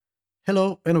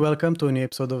Hello and welcome to a new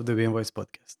episode of the Beam Voice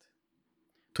podcast.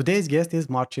 Today's guest is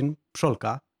Marcin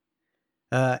Pszolka.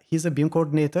 He's a Beam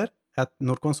coordinator at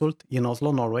Norconsult in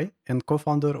Oslo, Norway, and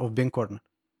co-founder of Beam Corner.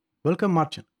 Welcome,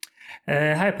 Marcin.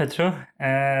 Hi, Petro.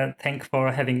 Thanks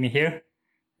for having me here.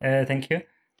 Thank you.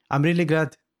 I'm really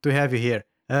glad to have you here.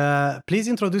 Please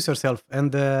introduce yourself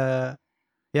and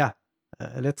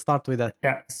let's start with that.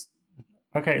 Yeah.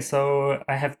 Okay, so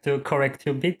I have to correct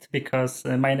you a bit because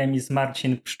my name is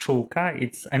Marcin Pszczółka.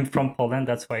 I'm from Poland,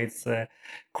 that's why it's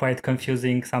quite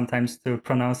confusing sometimes to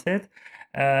pronounce it.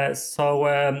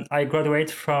 I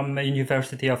graduated from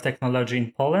University of Technology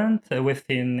in Poland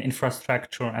within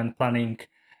infrastructure and planning,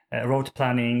 road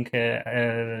planning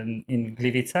in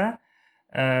Gliwice.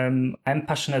 I'm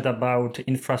passionate about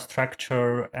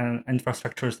infrastructures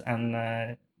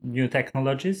and new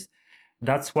technologies.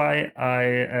 That's why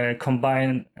I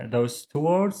combine those two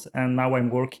words, and now I'm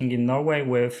working in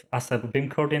Norway as a BIM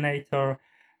coordinator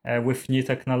with new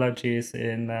technologies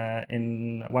in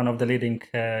one of the leading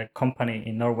company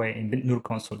in Norway in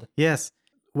Norconsult. Yes.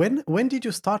 When did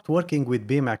you start working with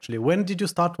Beam actually? When did you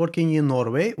start working in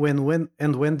Norway?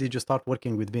 When did you start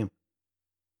working with Beam?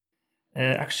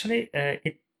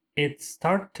 It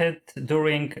started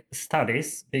during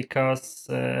studies because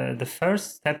the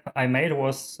first step I made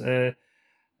was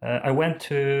I went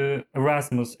to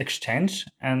Erasmus exchange,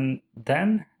 and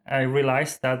then I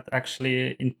realized that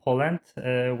actually in Poland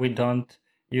we don't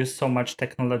use so much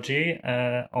technology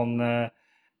on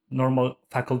normal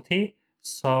faculty.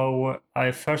 So I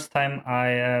first time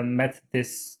I met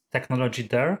this technology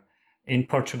there in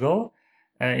Portugal.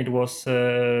 It was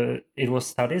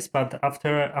studies, but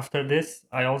after this,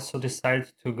 I also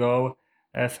decided to go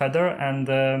further, and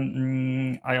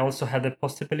I also had the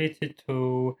possibility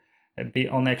to be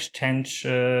on exchange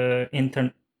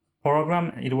intern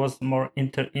program. It was more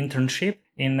internship.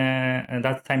 At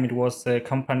that time, it was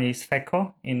company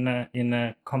Sweco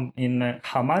in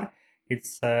Hamar.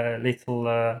 It's a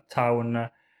little town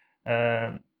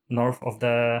north of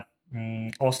the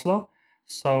Oslo.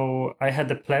 So I had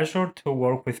the pleasure to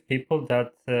work with people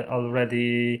that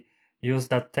already use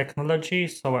that technology.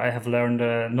 So I have learned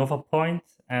NovaPoint,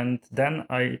 and then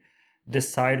I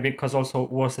decide because also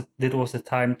it was the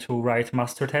time to write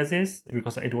master thesis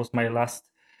because it was my last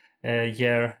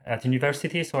year at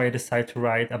university. So I decided to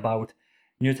write about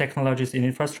new technologies in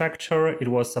infrastructure. It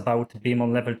was about BIM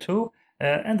on level 2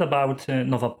 and about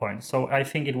NovaPoint. So I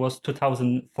think it was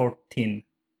 2014.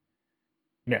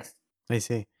 Yes. I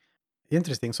see.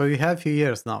 Interesting. So you have a few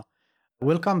years now.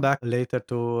 We'll come back later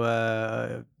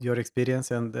to your experience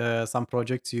and some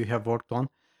projects you have worked on.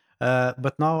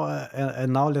 But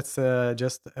now let's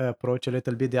just approach a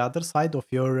little bit the other side of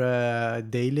your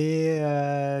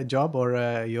daily job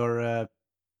or your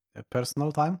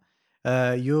personal time.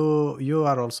 You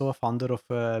are also a founder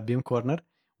of Beam Corner,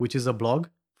 which is a blog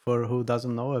for who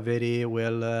doesn't know, a very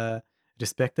well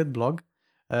respected blog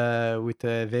with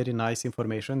very nice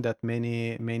information that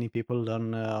many people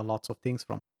learn lots of things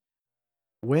from.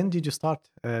 When did you start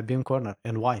Beam Corner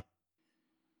and why?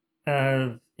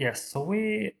 Yes, so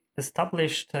we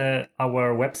established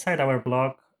our website, our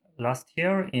blog last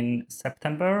year in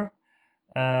September,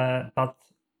 but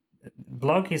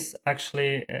blog is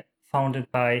actually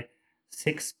founded by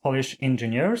 6 Polish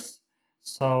engineers.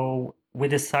 So we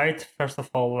decide first of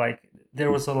all, like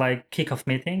there was a like kickoff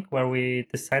meeting where we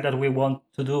decided we want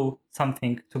to do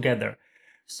something together.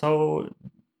 So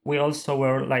we also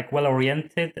were like well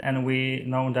oriented, and we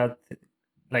know that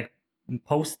like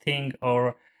posting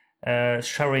or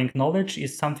sharing knowledge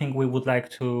is something we would like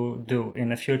to do in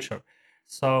the future.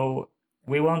 So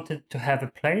we wanted to have a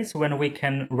place when we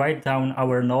can write down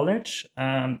our knowledge,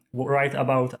 write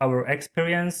about our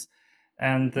experience,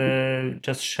 and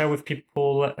just share with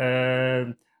people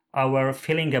our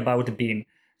feeling about BIM.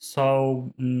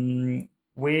 So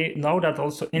we know that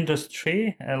also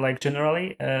industry, like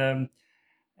generally,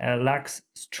 lacks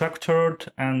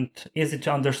structured and easy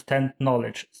to understand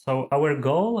knowledge. So our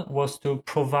goal was to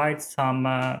provide some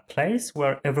place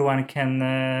where everyone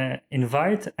can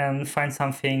invite and find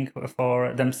something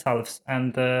for themselves.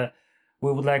 And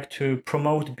we would like to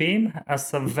promote BIM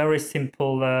as a very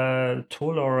simple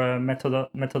tool or a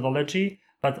methodology,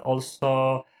 but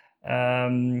also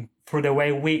through the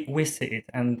way we see it.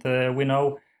 And we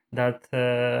know that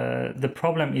the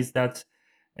problem is that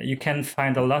you can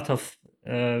find a lot of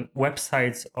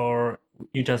websites, or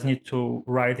you just need to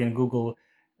write in Google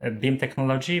BIM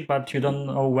technology, but you don't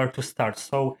know where to start.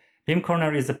 So BIM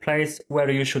Corner is a place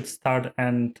where you should start,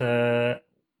 and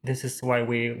this is why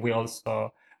we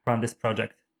also run this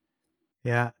project.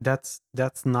 Yeah, that's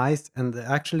nice, and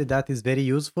actually that is very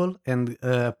useful and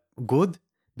good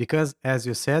because, as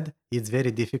you said, it's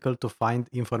very difficult to find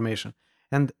information.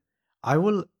 And I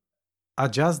will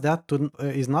adjust that to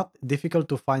is not difficult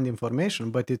to find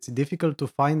information, but it's difficult to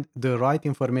find the right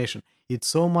information. It's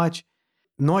so much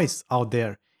noise out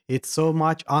there. It's so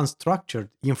much unstructured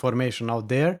information out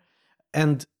there,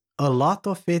 and a lot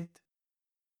of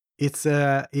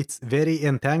it's very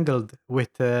entangled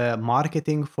with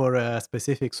marketing for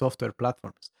specific software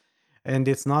platforms, and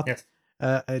it's not. Yes.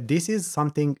 This is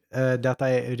something that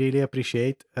I really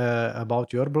appreciate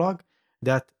about your blog.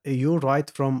 That you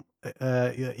write from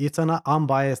it's an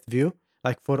unbiased view,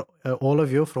 like for all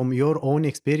of you from your own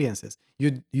experiences.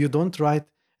 You don't write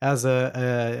as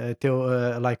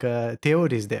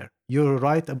theories there. You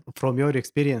write from your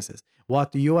experiences,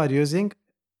 what you are using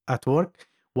at work,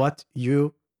 what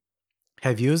you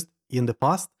have used in the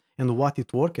past, and what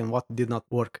it worked and what did not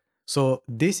work. So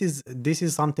this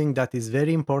is something that is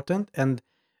very important, and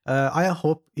I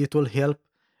hope it will help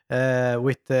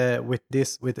with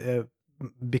this with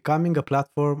becoming a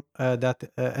platform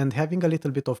that and having a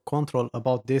little bit of control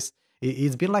about this.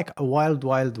 It's been like a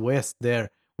wild west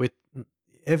there, with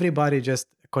everybody just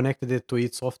connected it to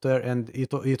its software, and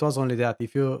it was only that.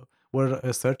 If you were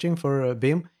searching for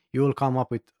BIM, you will come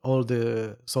up with all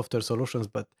the software solutions,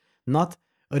 but not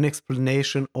an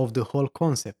explanation of the whole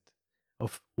concept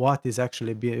of what is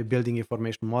actually building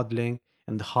information modeling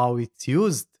and how it's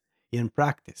used in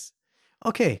practice.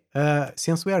 Okay,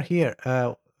 since we are here,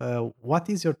 what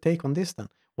is your take on this then?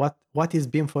 What is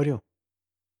BIM for you?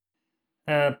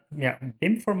 Yeah,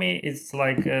 BIM for me is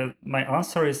like my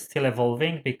answer is still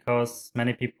evolving because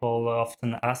many people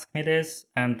often ask me this,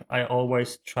 and I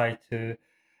always try to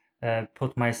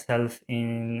put myself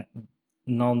in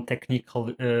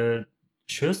non-technical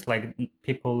shoes, like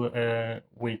people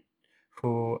with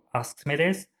who asks me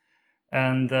this.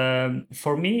 And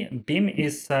for me, BIM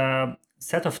is a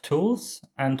set of tools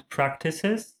and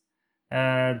practices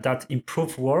that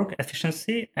improve work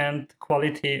efficiency and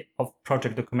quality of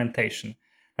project documentation.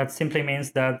 That simply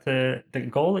means that the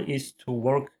goal is to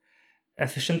work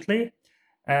efficiently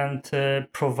and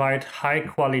provide high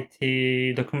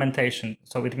quality documentation.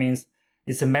 So it means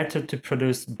it's a method to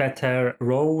produce better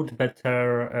road,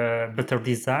 better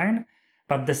design,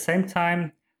 but at the same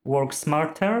time work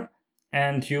smarter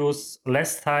and use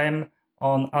less time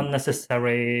on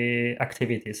unnecessary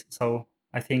activities. So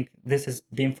I think this is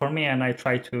BIM for me, and I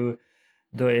try to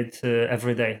do it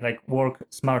every day, like work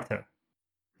smarter.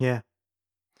 Yeah,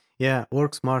 yeah,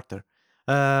 work smarter.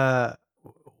 Uh,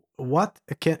 what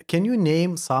can you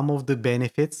name some of the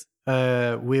benefits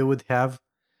we would have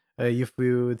if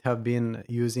we would have been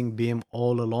using BIM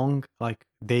all along, like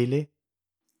daily?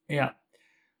 Yeah.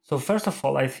 So first of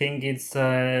all, I think it's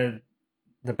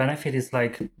the benefit is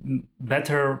like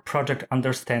better project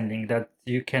understanding, that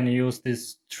you can use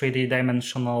these 3D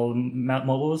dimensional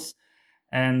models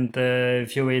and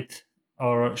view it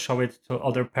or show it to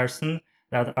other person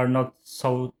that are not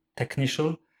so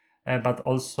technical, but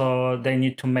also they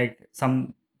need to make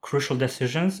some crucial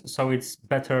decisions. So it's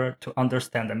better to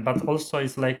understand them. But also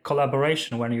it's like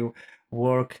collaboration when you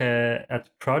work at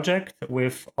project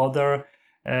with other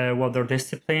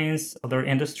disciplines, other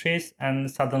industries, and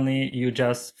suddenly you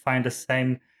just find the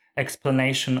same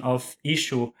explanation of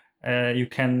issue. You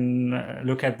can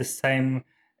look at the same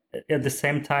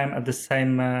time at the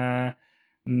same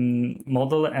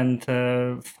model and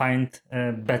find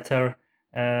better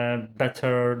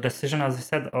decision, as I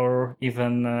said, or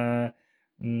even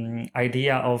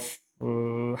idea of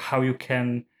how you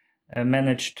can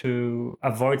manage to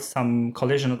avoid some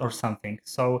collision or something.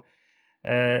 So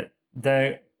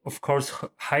the of course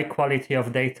high quality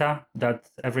of data, that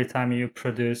every time you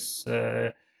produce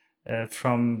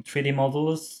from 3D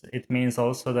models, it means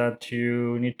also that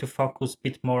you need to focus a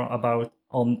bit more about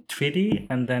on 3D,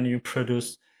 and then you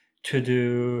produce to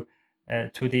do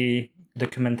 2D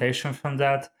documentation from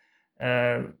that.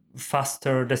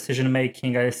 Faster decision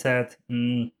making, I said,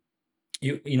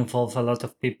 you involve a lot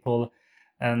of people,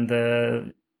 and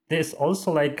there's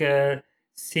also like a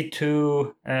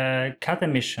C2 cut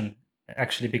emission,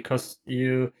 actually, because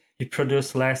you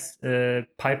produce less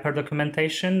paper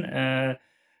documentation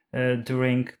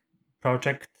during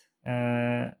project,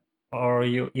 or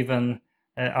you even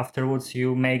afterwards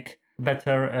you make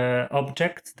better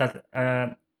objects that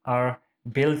are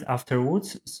built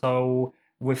afterwards. So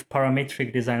with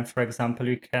parametric design, for example,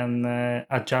 you can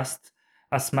adjust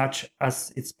as much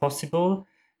as it's possible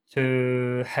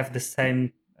to have the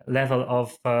same level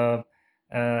of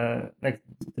like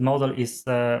the model is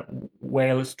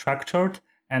well structured,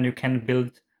 and you can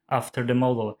build after the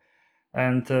model.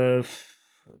 And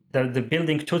the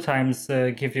building 2 times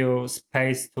give you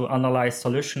space to analyze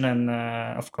solution and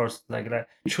of course like that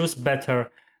choose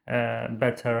better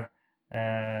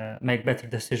make better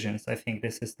decisions. I think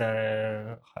this is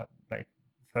the like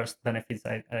first benefits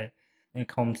I it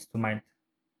comes to mind.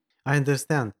 I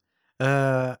understand.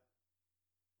 Uh,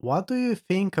 what do you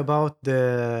think about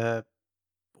the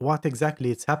what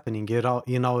exactly is happening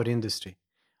in our industry?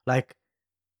 Like,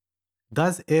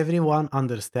 does everyone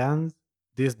understand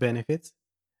these benefits?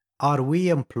 Are we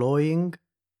employing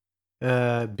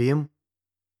BIM,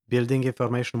 building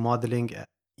information modeling,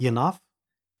 enough?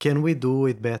 Can we do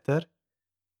it better?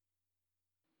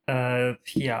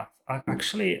 Yeah,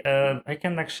 actually, I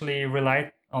can actually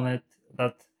rely on it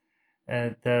that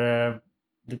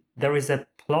there is a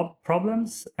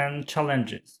problems and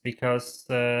challenges because,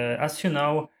 as you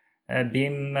know,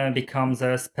 BIM becomes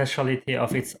a specialty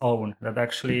of its own. That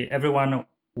actually everyone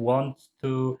wants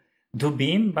to do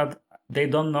BIM, but they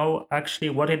don't know actually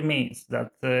what it means.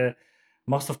 That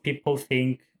most of people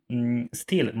think,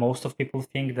 still, most of people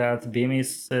think that BIM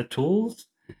is tools.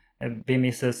 BIM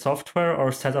is a software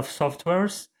or set of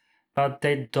softwares, but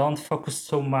they don't focus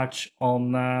so much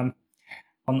on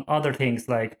other things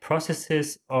like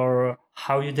processes or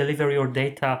how you deliver your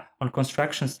data on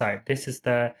construction site. This is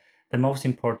the most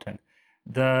important.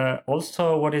 The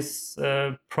also what is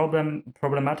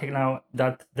problematic now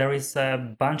that there is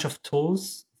a bunch of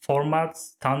tools, formats,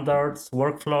 standards,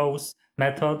 workflows,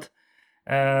 method.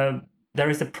 Uh, there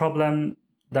is a problem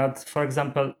that, for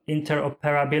example,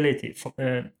 interoperability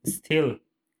still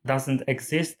doesn't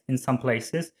exist in some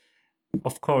places.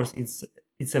 Of course,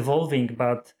 it's evolving,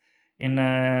 but in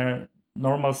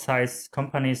normal size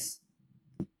companies,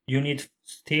 you need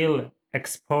still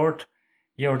export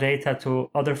your data to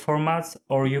other formats,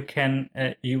 or you can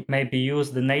you maybe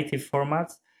use the native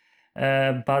formats.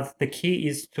 But the key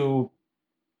is to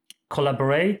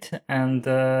collaborate and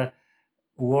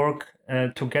work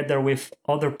together with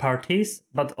other parties,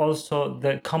 but also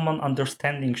the common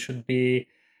understanding should be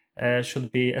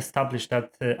established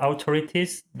that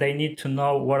authorities they need to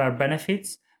know what are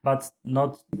benefits, but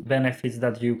not benefits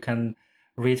that you can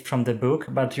read from the book,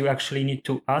 but you actually need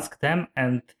to ask them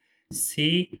and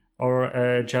see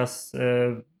or just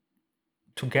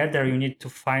together you need to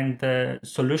find the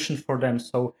solution for them.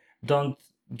 So don't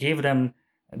give them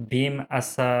BIM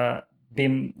as a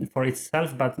BIM for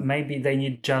itself, but maybe they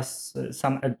need just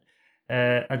some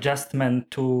adjustment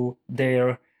to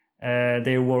their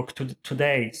work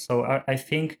today. So I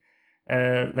think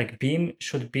like BIM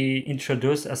should be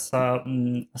introduced as a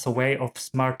way of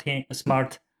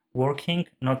smart working,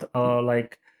 not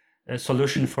like a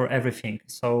solution for everything.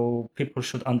 So people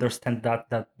should understand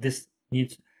that this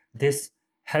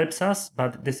helps us,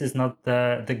 but this is not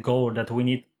the goal that we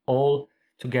need all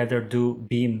together do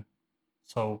BIM.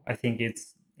 So I think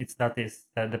it's that is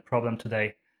the problem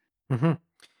today. Mhm.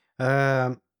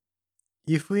 Um,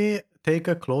 if we take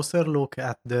a closer look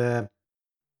at the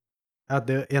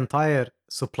entire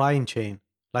supply chain,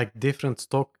 like different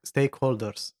stock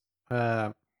stakeholders,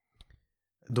 uh,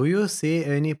 do you see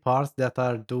any parts that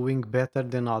are doing better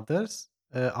than others?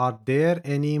 Are there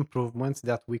any improvements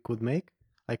that we could make,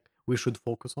 like we should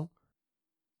focus on?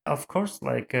 Of course,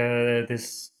 like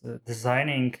this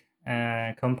designing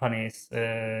companies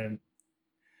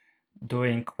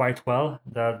doing quite well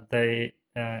that they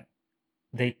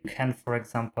can, for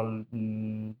example,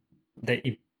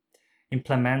 they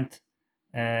implement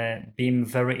BIM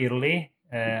very early.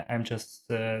 I'm just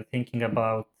thinking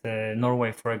about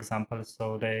Norway, for example.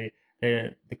 So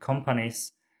the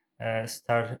companies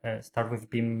start with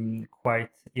BIM quite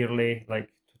early,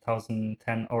 like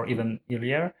 2010 or even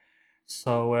earlier.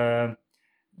 So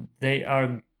they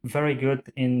are very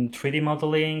good in 3D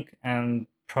modeling and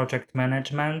project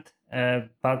management,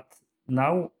 but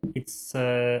now it's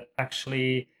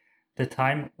actually the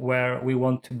time where we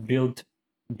want to build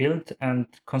and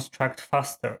construct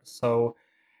faster. So,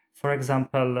 for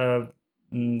example,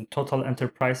 total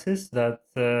enterprises that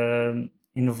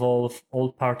involve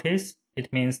all parties.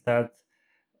 It means that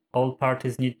all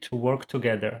parties need to work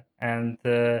together, and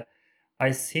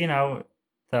I see now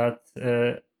that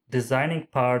designing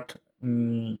part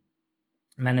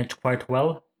managed quite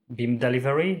well beam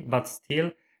delivery, but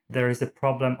still there is a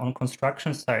problem on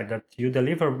construction side that you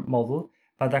deliver model,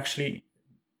 but actually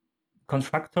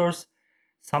contractors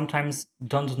sometimes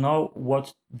don't know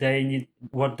what they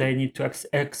need to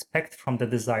expect from the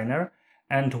designer,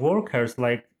 and workers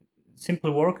like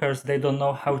simple workers they don't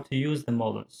know how to use the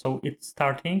model. So it's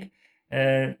starting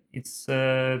it's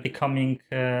becoming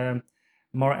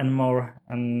more and more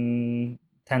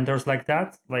tenders like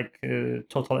that, like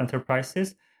total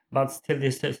enterprises, but still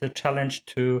this is a challenge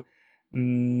to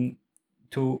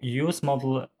to use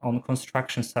model on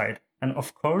construction site, and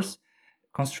of course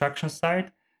construction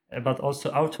site, but also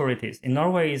authorities. In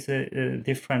Norway is a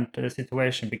different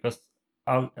situation because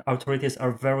authorities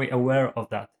are very aware of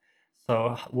that.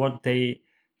 So what they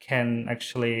can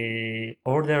actually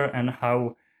order and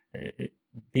how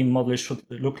BIM model should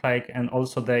look like, and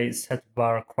also they set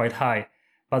bar quite high.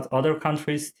 But other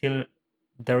countries still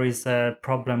there is a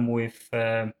problem with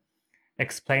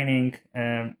explaining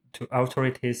to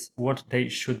authorities what they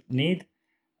should need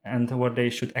and what they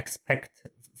should expect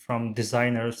from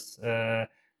designers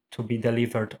to be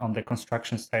delivered on the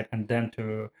construction site, and then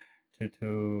to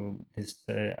this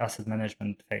asset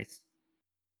management phase.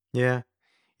 Yeah.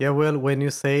 Yeah, well, when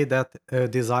you say that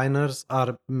designers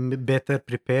are better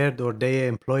prepared or they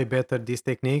employ better these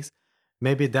techniques,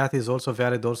 maybe that is also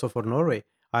valid also for Norway.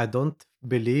 I don't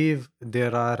believe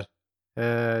there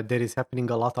is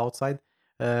happening a lot outside.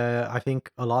 I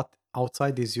think a lot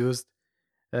outside is used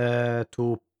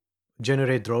to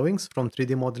generate drawings from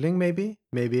 3D modeling.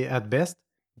 Maybe at best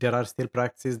there are still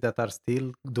practices that are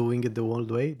still doing it the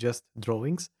old way, just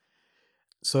drawings.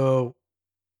 So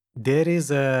there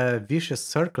is a vicious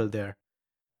circle there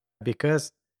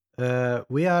because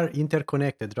we are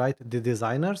interconnected, right? The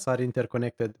designers are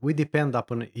interconnected. We depend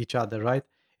upon each other, right?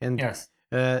 And Yes.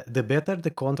 the better the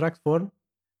contract form,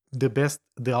 the best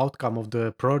the outcome of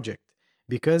the project,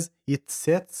 because it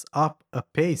sets up a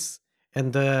pace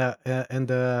and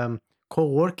the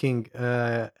co-working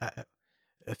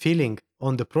feeling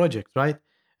on the project, right?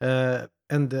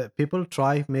 And people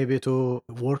try maybe to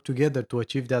work together to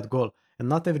achieve that goal, and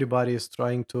not everybody is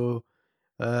trying to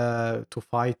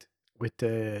fight with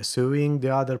suing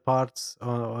the other parts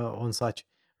on such,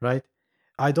 right?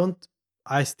 I don't.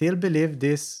 I still believe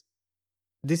this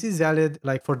is valid,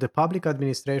 like for the public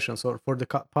administrations or for the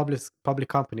public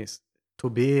companies to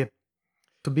be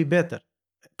better,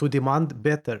 to demand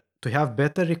better, to have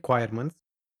better requirements.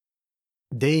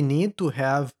 They need to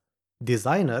have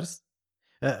designers.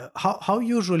 How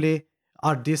usually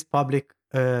are these public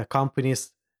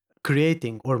companies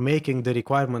creating or making the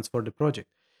requirements for the project?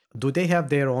 Do they have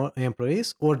their own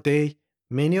employees, or they,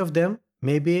 many of them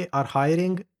maybe are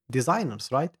hiring designers,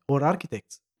 right, or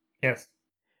architects? Yes.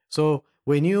 So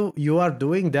when you are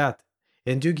doing that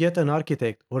and you get an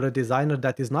architect or a designer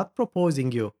that is not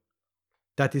proposing you,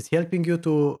 that is helping you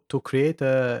to create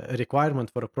a requirement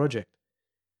for a project,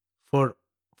 for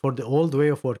for the old way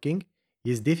of working,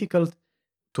 is difficult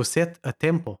to set a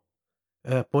tempo,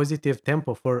 a positive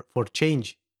tempo for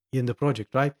change in the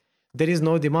project, right? There is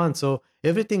no demand, so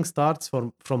everything starts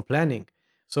from planning.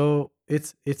 So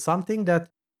it's something that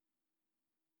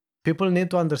people need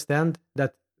to understand,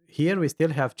 that here we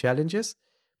still have challenges,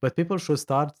 but people should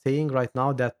start saying right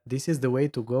now that this is the way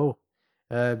to go,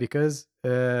 because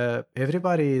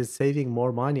everybody is saving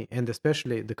more money, and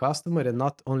especially the customer, and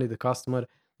not only the customer,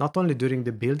 not only during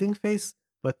the building phase,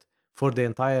 but for the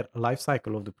entire life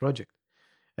cycle of the project.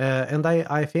 And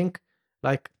I think,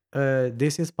 like,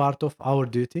 this is part of our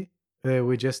duty.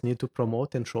 We just need to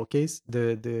promote and showcase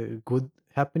the good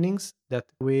happenings that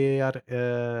we are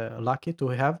lucky to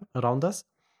have around us,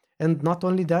 and not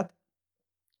only that,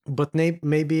 but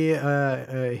maybe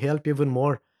help even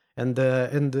more,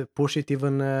 and push it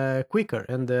even quicker,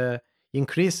 and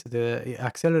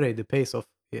accelerate the pace of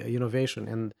innovation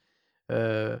and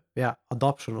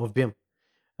adoption of BIM,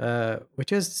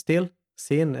 which is still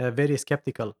seen very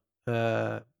skeptical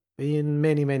uh, in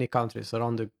many countries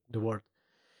around the world.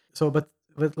 So, but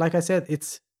like I said,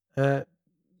 it's uh,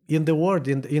 in the word,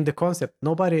 in the concept.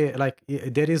 Nobody, like,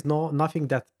 there is nothing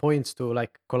that points to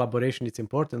like collaboration. It's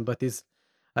important, but it's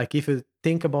like, if you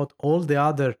think about all the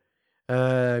other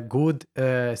good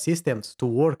systems to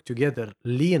work together,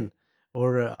 lean,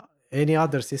 or any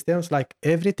other systems, like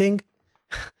everything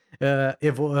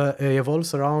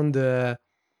evolves around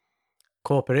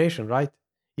cooperation, right?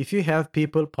 If you have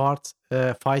people, parts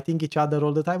fighting each other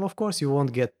all the time, of course you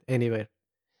won't get anywhere.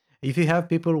 If you have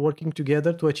people working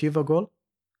together to achieve a goal,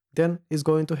 then it's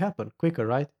going to happen quicker,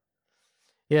 right?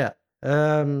 Yeah.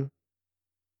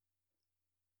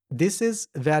 This is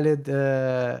valid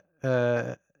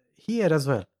here as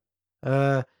well.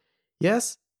 Uh,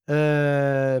 yes,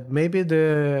 maybe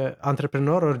the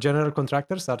entrepreneur or general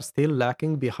contractors are still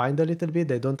lacking behind a little bit.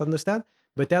 They don't understand,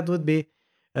 but that would be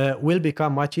will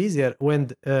become much easier when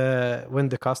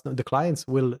the clients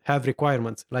will have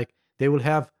requirements. Like, they will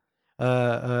have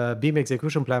a BIM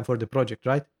execution plan for the project,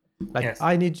 right? Like, Yes.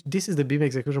 I need, this is the BIM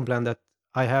execution plan that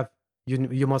I have.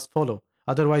 You must follow.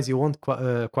 Otherwise, you won't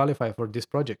qualify for this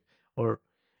project, or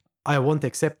I won't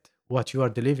accept what you are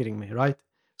delivering me, right?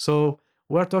 So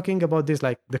we're talking about this,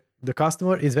 like the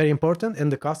customer is very important, and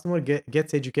the customer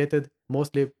gets educated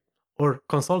mostly or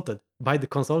consulted by the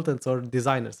consultants or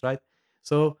designers, right?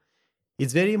 So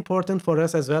it's very important for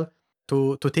us as well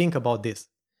to think about this.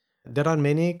 There are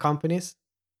many companies.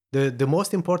 The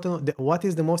most important, what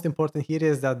is the most important here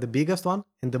is that the biggest one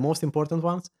and the most important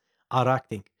ones are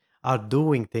acting, are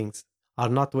doing things, are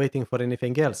not waiting for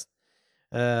anything else.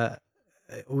 Uh,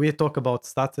 we talk about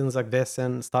Statsen,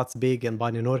 Zagvessen, Statsbygg, and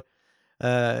Bane NOR,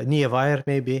 Nievire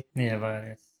maybe. Yeah, but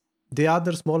yes. The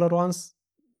other smaller ones,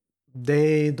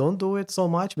 they don't do it so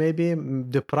much. Maybe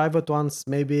the private ones,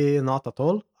 maybe not at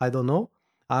all. I don't know.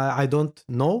 I don't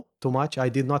know too much. I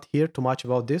did not hear too much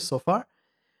about this so far.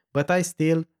 But I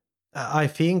still, I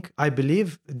think, I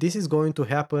believe this is going to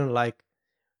happen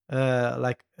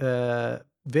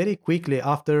very quickly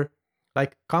after,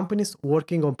 like, companies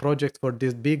working on projects for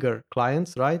these bigger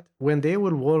clients, right? When they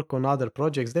will work on other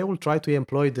projects, they will try to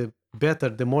employ the better,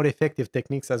 the more effective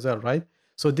techniques as well, right?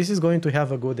 So this is going to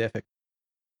have a good effect.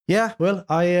 Yeah, well,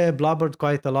 I blubbered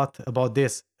quite a lot about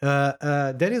this.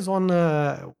 There is one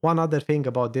other thing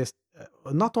about this.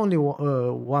 Not only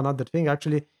one other thing,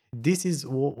 actually, this is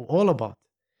all about.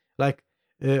 Like,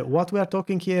 what we are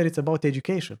talking here, it's about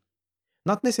education.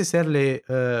 Not necessarily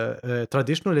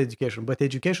traditional education, but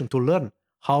education to learn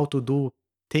how to do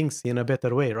things in a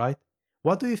better way, right?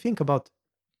 What do you think about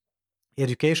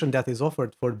education that is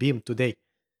offered for BIM today?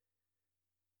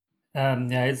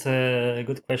 Yeah, it's a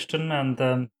good question,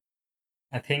 and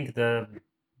I think the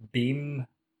BIM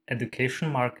education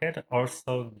market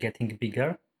also getting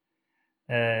bigger.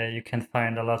 You can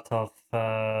find a lot of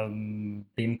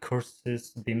BIM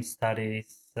courses, BIM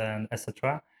studies, and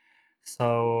etc.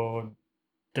 So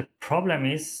the problem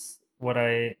is what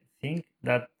I think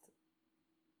that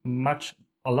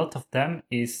a lot of them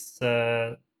is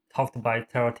taught by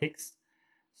theoretics.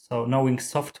 So knowing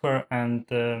software and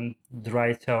the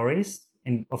right theories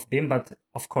of BIM, but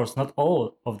of course not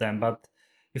all of them, but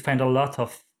you find a lot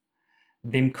of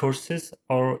BIM courses,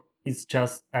 or it's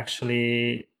just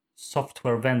actually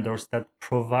software vendors that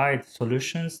provide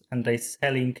solutions and they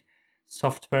selling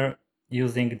software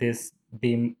using this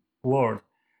BIM word.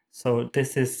 So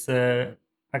this is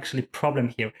actually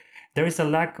problem here. There is a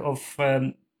lack of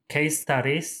case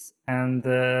studies and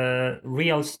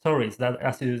real stories that,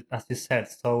 as you said.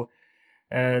 So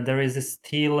there is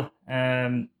still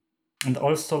and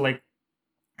also like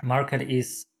market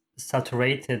is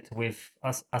saturated with,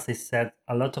 as I said,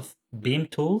 a lot of BIM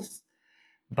tools,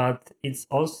 but it's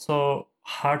also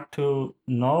hard to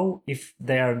know if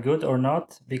they are good or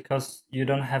not because you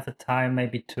don't have the time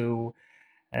maybe to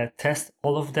test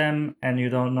all of them, and you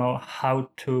don't know how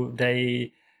to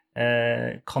they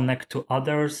connect to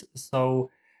others.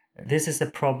 So this is a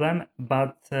problem,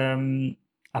 but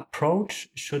approach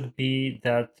should be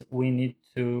that we need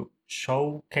to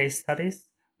show case studies.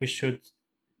 We should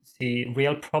see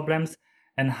real problems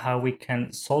and how we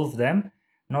can solve them,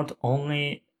 not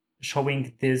only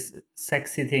showing these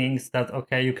sexy things that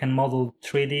okay, you can model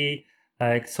 3D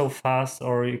like so fast,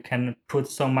 or you can put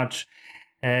so much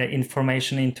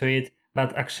information into it,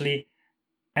 but actually,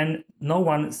 and no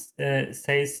one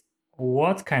says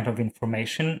what kind of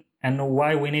information and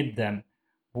why we need them,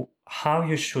 how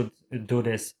you should do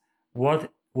this,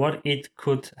 what it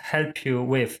could help you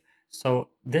with. So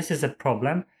this is a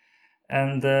problem,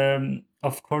 and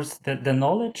of course the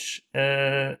knowledge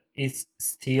is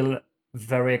still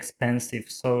very expensive.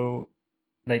 So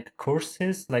like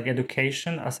courses, like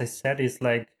education, as I said, is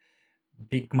like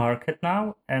big market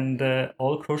now, and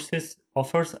all courses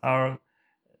offers are,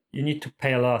 you need to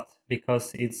pay a lot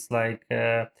because it's like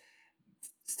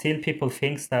still people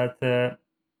think that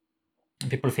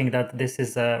this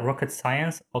is rocket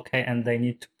science, okay, and they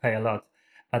need to pay a lot.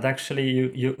 But actually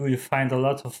you find a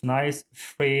lot of nice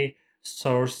free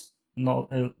source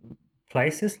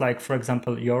places, like for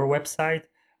example your website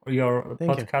or your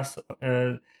Thank you.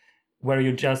 podcast, where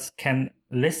you just can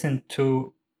listen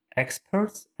to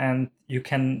experts and you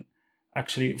can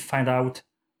actually find out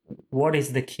what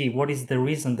is the key, what is the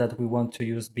reason that we want to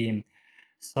use BIM.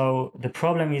 So the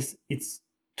problem is it's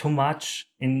too much.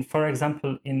 In, for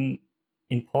example, in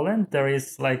Poland there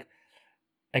is like,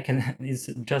 I can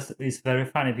it's very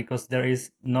funny because there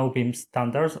is no BIM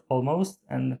standards almost,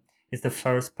 and it's the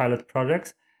first pilot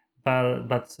project,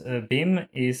 but BIM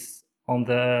is on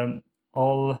the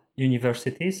all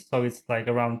universities, so it's like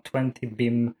around 20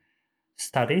 BIM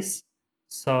studies.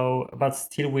 So, but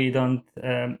still we don't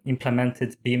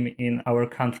implemented BIM in our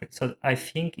country. So I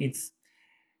think it's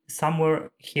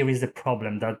somewhere here is the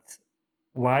problem, that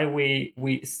why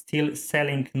we still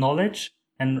selling knowledge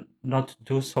and not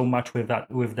do so much with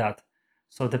that.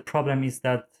 So the problem is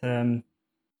that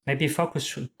maybe focus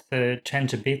should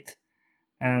change a bit,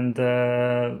 and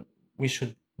we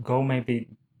should go maybe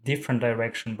different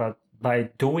direction, but by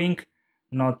doing,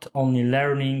 not only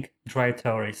learning dry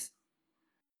theories.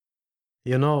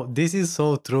 You know, this is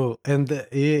so true. And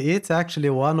it's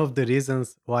actually one of the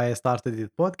reasons why I started this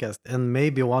podcast. And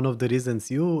maybe one of the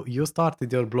reasons you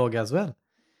started your blog as well.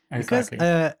 Because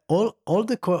Exactly. all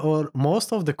the or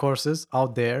most of the courses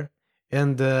out there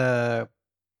and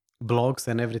blogs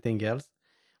and everything else,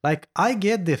 like I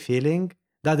get the feeling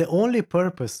that the only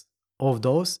purpose of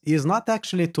those is not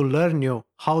actually to learn you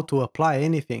how to apply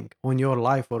anything on your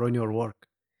life or on your work.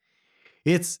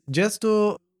 It's just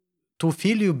to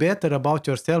feel you better about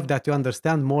yourself, that you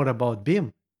understand more about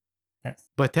BIM. Yes.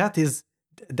 But that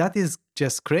is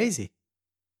just crazy.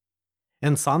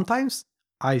 And sometimes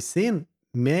I've seen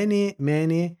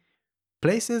many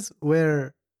places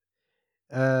where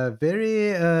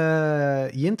very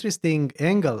interesting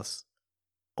angles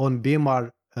on BIM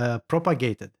are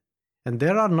propagated, and they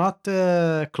are not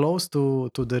close to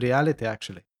the reality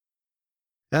actually.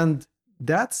 And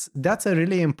that's a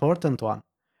really important one.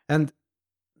 And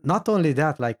not only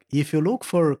that, like if you look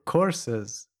for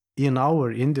courses in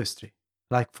our industry,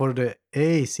 like for the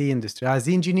AAC industry, as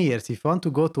engineers, if you want to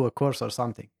go to a course or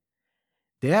something,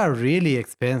 they are really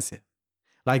expensive.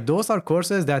 Like those are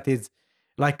courses that is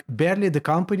like barely the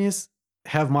companies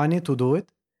have money to do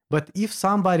it. But if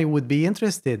somebody would be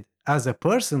interested as a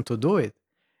person to do it,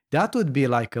 that would be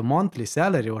like a monthly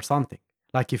salary or something.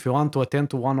 Like if you want to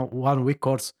attend to one week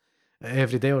course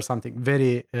every day or something,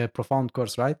 very profound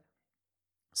course, right?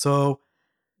 So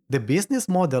the business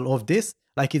model of this,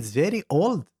 like it's very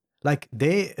old. Like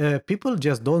they people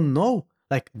just don't know.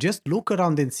 Like just look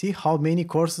around and see how many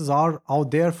courses are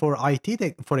out there for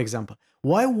IT for example.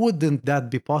 Why wouldn't that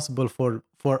be possible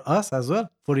for us as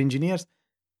well, for engineers?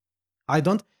 I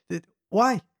don't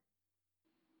why.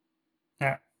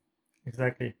 Yeah,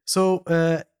 exactly. So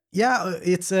yeah,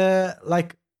 it's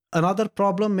like another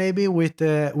problem maybe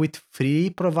with free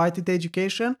provided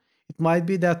education. It might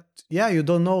be that, yeah, you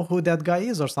don't know who that guy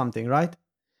is or something, right?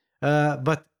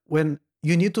 But when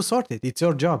you need to sort it, it's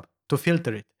your job to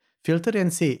filter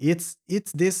and see it's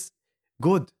this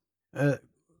good. Uh,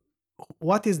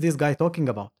 what is this guy talking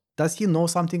about? Does he know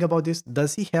something about this?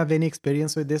 Does he have any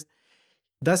experience with this?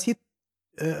 Does he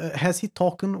has he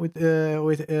talked with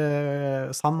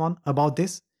someone about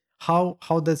this? How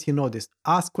does he know this?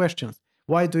 Ask questions.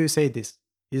 Why do you say this?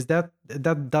 Is that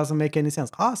doesn't make any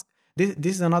sense? Ask.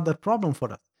 This is another problem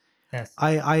for us. Yes.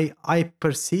 I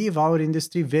perceive our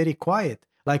industry very quiet.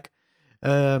 Like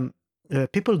um,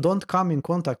 people don't come in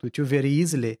contact with you very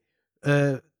easily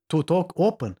to talk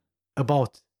open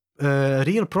about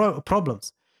real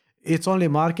problems. It's only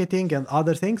marketing and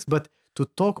other things, but to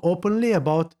talk openly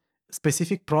about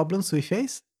specific problems we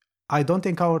face, I don't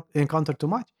encounter too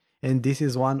much. And this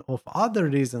is one of other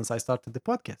reasons I started the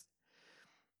podcast.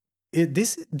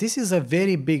 This is a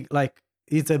very big, like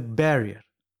it's a barrier.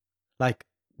 Like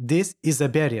this is a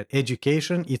barrier.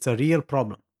 Education, it's a real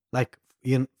problem, like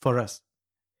in for us.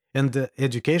 And the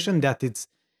education that it's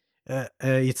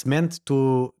meant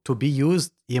to be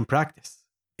used in practice.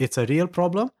 It's a real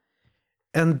problem.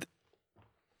 And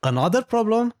another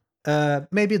problem,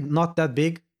 maybe not that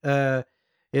big,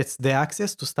 it's the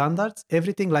access to standards.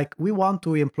 Everything, like we want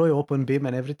to employ OpenBIM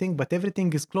and everything, but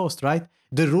everything is closed, right?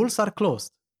 The rules are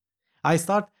closed. I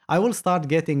will start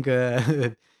getting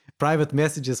private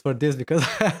messages for this because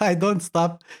I don't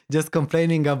stop just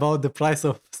complaining about the price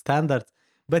of standards.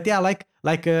 But yeah,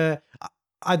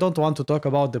 I don't want to talk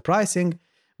about the pricing,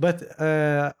 but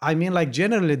I mean, like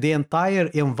generally the entire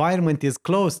environment is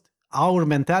closed. Our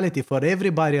mentality for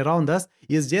everybody around us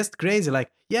is just crazy. Like,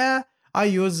 yeah, I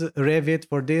use Revit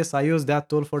for this, I use that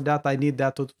tool for that, I need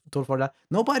that tool for that.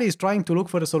 Nobody is trying to look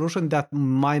for a solution that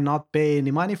might not pay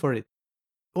any money for it.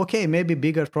 Okay, maybe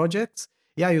bigger projects,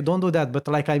 yeah, you don't do that, but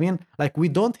like I mean, like we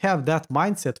don't have that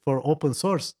mindset for open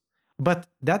source. But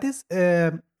that is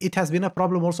it has been a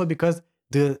problem also because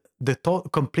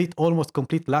complete, almost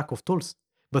complete lack of tools.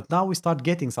 But now we start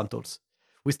getting some tools.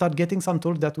 We start getting some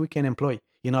tools that we can employ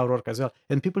in our work as well,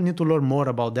 and people need to learn more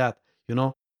about that, you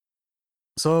know.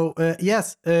 So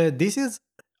yes, this is,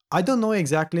 I don't know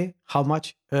exactly how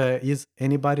much is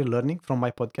anybody learning from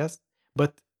my podcast,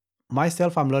 but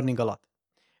myself, I'm learning a lot.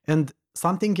 And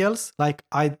something else, like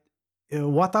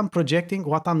what I'm projecting,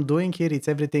 what I'm doing here, it's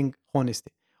everything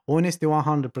honesty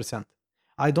 100%.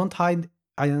 I don't hide,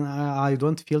 I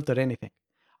don't filter anything.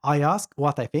 I ask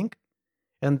what I think,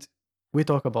 and we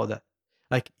talk about that.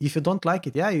 Like if you don't like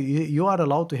it, yeah, you are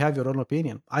allowed to have your own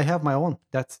opinion. I have my own.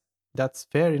 That's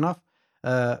fair enough.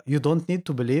 You don't need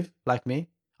to believe like me.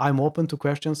 I'm open to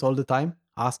questions all the time.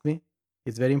 ask me.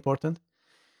 It's very important.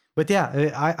 But yeah,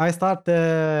 I start.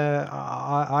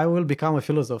 I will become a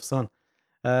philosopher soon.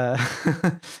 Uh,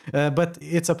 but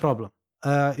it's a problem.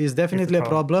 It's It's a definitely a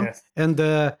problem. problem, Yes. and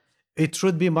it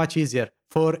should be much easier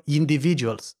for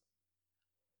individuals.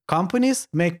 Companies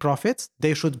make profits;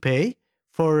 they should pay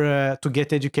for to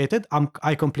get educated.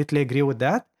 I completely agree with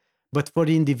that. But for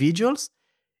individuals,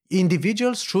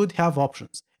 individuals should have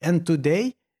options. And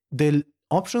today, the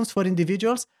options for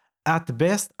individuals at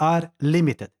best are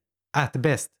limited. At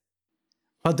best.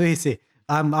 What do you see?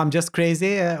 I'm just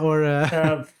crazy or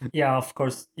Yeah, of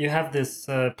course. You have these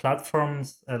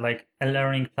platforms like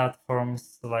learning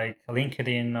platforms like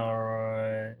LinkedIn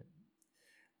or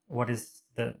what is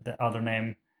the other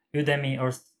name? Udemy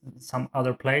or some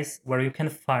other place where you can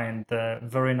find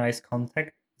very nice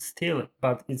content still,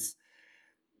 but it's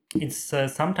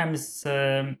sometimes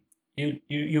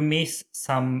you miss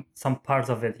some parts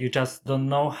of it. You just don't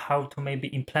know how to maybe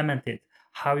implement it,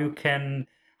 how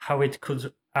it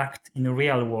could act in the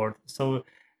real world. So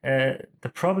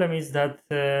the problem is that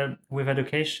with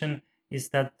education is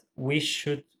that we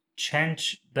should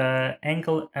change the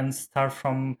angle and start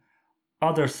from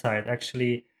other side.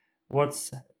 Actually,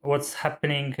 what's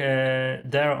happening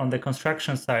there on the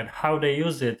construction side, how they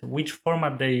use it, which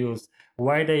format they use,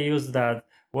 why they use that,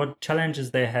 what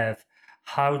challenges they have,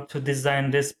 how to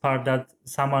design this part that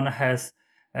someone has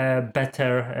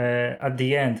better at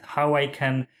the end, how I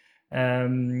can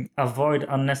avoid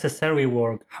unnecessary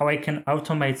work, how I can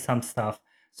automate some stuff.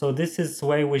 So this is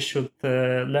why we should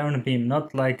learn BIM,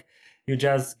 not like you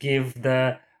just give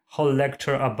the whole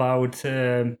lecture about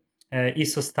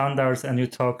ISO standards and you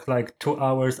talk like 2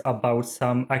 hours about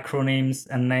some acronyms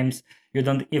and names you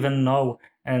don't even know.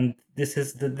 And this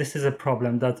is a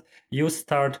problem that you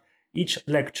start each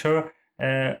lecture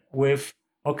with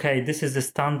okay, this is the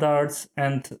standards,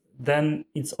 and then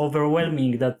it's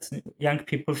overwhelming that young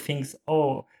people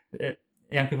uh,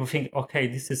 young people think okay,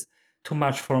 this is too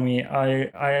much for me.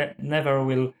 I never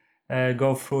will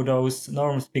go through those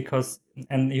norms because,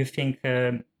 and you think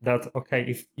that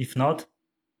okay, if not,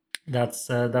 that's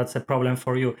a problem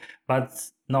for you.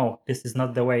 But no, this is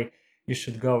not the way you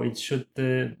should go. It should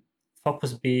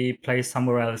focus be placed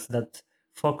somewhere else. That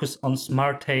focus on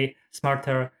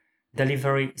smarter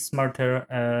delivery,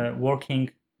 smarter working,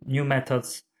 new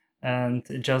methods, and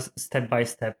just step by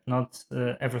step, not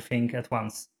everything at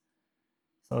once.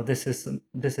 So this is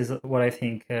what I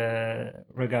think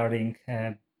regarding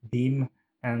BIM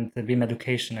and the BIM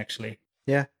education actually.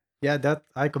 yeah, yeah, that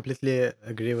I completely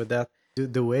agree with that.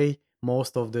 The way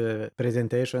most of the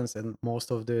presentations and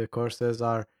most of the courses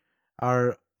are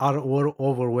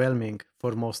overwhelming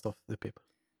for most of the people.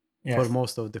 For Yes,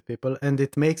 most of the people, and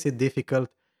it makes it difficult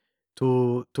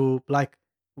to like.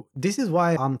 This is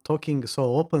why I'm talking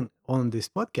so open on this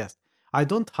podcast. I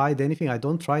don't hide anything. I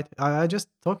don't try. I just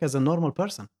talk as a normal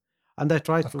person, and I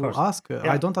try of to course. ask. I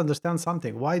Yeah, don't understand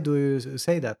something. Why do you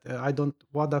say that? I don't.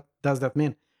 What that does that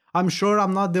mean? I'm sure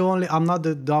I'm not the only. I'm not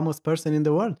the dumbest person in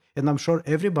the world, and I'm sure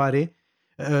everybody,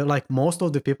 like most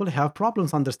of the people, have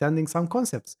problems understanding some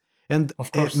concepts. And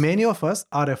of course. many of us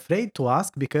are afraid to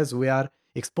ask because we are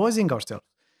exposing ourselves.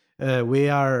 We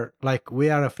are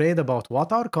afraid about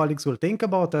what our colleagues will think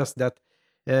about us, that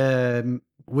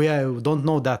don't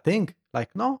know that thing.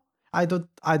 Like, no, I don't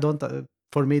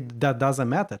for me that doesn't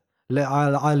matter.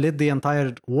 I'll let the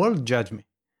entire world judge me.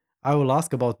 I will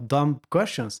ask about dumb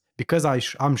questions because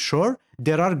I'm sure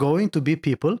there are going to be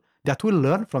people that will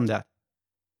learn from that,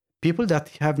 people that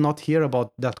have not heard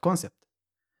about that concept.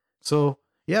 So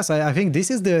yes, I think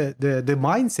this is the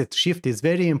mindset shift is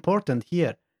very important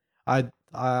here. I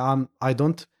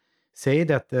don't say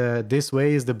that this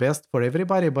way is the best for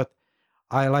everybody, but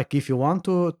I like, if you want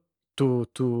for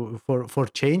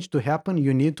change to happen,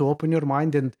 you need to open your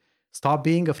mind and stop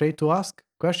being afraid to ask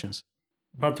questions.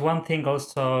 But one thing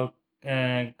also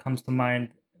comes to my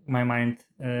mind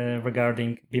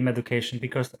regarding BIM education,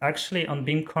 because actually on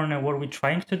BIM Corner, what we're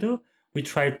trying to do, we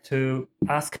try to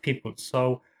ask people.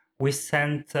 So we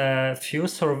sent a few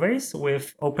surveys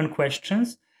with open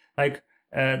questions. Like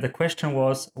the question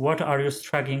was, what are you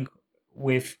struggling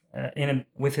with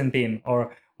within BIM,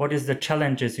 or what is the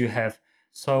challenges you have?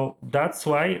 So that's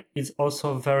why it's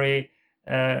also very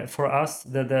for us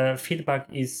that the feedback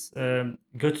is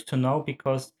good to know,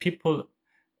 because people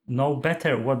know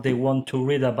better what they want to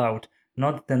read about,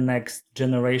 not the next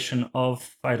generation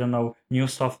of, I don't know, new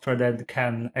software that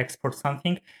can export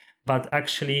something, but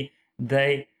actually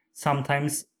they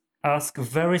sometimes ask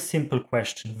very simple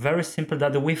question, very simple,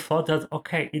 that we thought that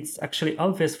okay, it's actually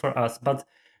obvious for us, but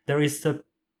there is a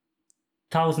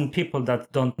thousand people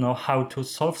that don't know how to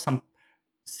solve some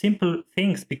simple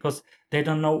things because they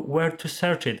don't know where to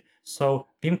search it. So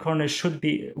Beam Corner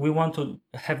we want to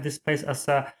have this place as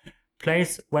a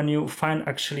place when you find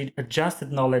actually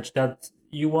adjusted knowledge that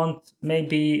you want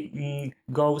maybe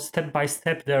go step by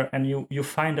step there, and you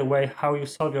find a way how you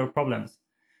solve your problems.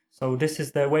 So this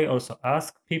is the way. Also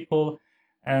ask people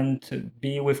and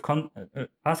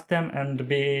ask them and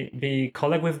be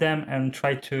colleague with them and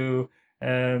try to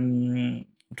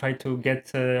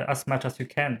get as much as you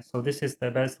can. So this is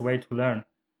the best way to learn.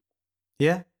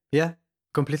 Yeah, yeah,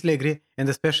 completely agree. And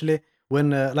especially when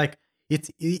like it's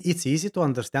easy to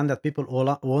understand that people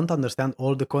won't understand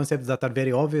all the concepts that are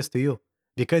very obvious to you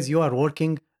because you are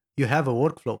working. You have a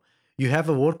workflow. You have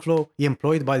a workflow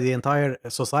employed by the entire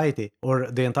society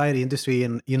or the entire industry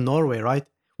in Norway, right?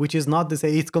 Which is not to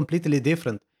say it's completely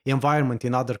different environment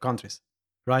in other countries,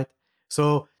 right?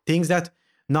 So things that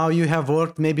now you have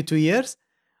worked maybe 2 years,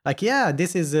 like yeah,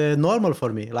 this is normal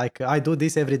for me. Like I do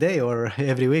this every day or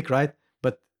every week, right?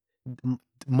 But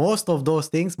most of those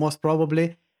things most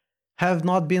probably have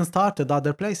not been started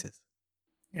other places,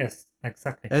 Yes,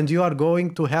 exactly. and you are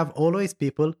going to have always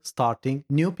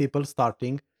new people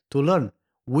starting to learn,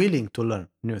 willing to learn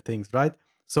new things, right?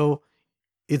 So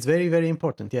it's very very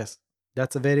important. Yes,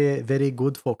 that's a very very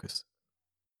good focus.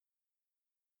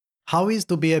 How is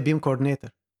to be a beam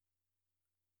coordinator?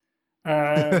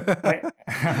 I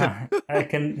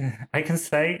I can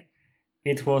say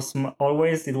it was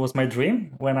always it was my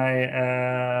dream when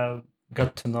I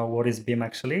got to know what is Beam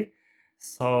actually.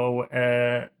 So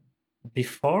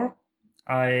before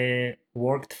I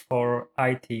worked for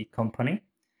IT company,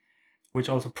 which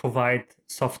also provide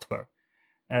software,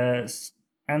 uh,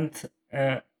 and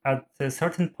at a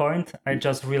certain point, I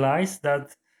just realized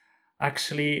that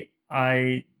actually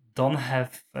I don't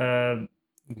have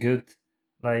good,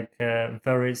 like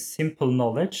very simple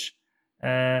knowledge,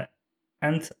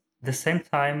 and the same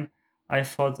time I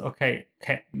thought, okay,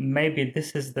 maybe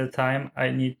this is the time I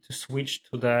need to switch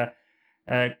to the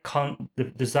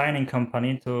designing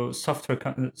company to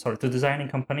to designing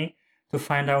company to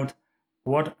find out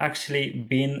what actually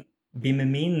Beam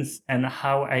means and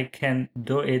how I can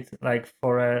do it like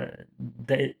for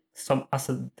some as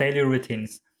a daily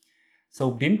routines.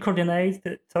 So Beam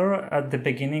coordinator at the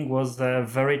beginning was a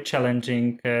very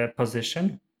challenging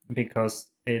position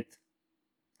because it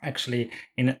actually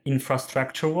in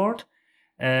infrastructure world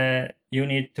you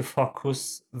need to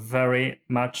focus very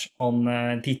much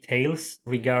on details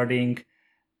regarding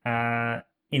uh,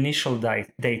 initial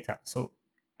data. So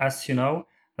as you know,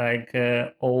 like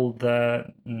all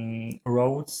the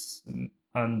roads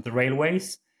and the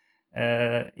railways,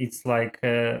 it's like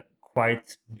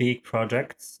quite big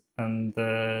projects and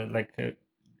like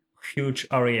huge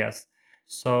areas.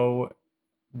 So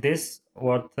this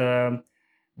what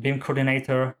Beam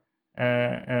coordinator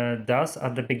does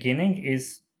at the beginning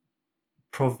is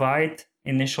provide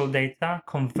initial data,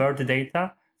 convert the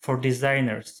data for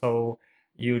designers. So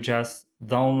you just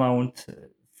download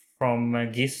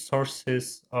from GIS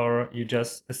sources, or you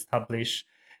just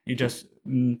you just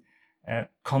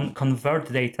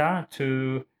convert data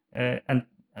to and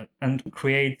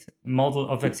create model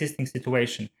of existing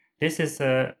situation. This is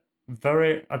a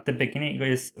very at the beginning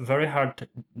is very hard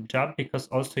job because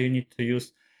also you need to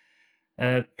use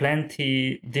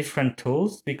plenty different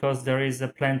tools because there is a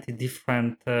plenty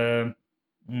different mm,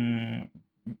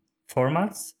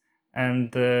 formats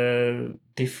and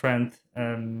different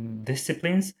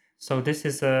disciplines. So this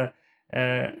is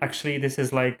actually this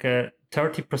is like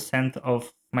 30%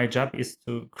 of my job is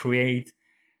to create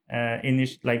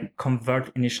like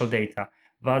convert initial data.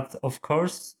 But of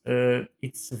course,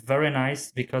 it's very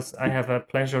nice because I have a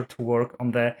pleasure to work on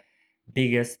the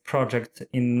biggest project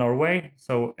in Norway.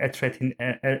 So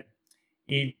E39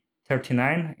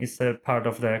 is a part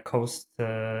of the coast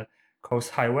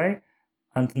highway,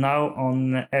 and now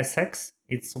on SX,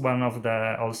 it's one of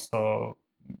the also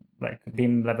like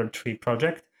Beam Level 3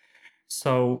 project.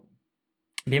 So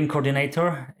Beam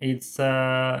coordinator, it's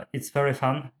very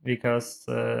fun because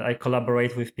I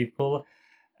collaborate with people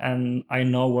and I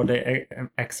know what they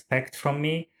expect from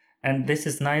me. And this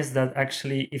is nice that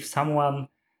actually if someone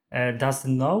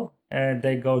doesn't know,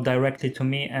 they go directly to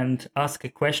me and ask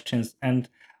questions. And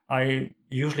I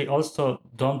usually also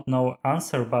don't know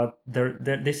answer, but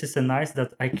this is a nice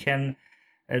that I can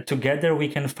together we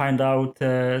can find out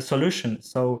a solution.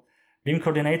 So Beam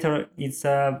coordinator is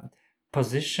a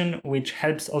position which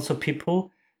helps also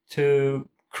people to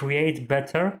create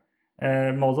better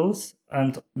models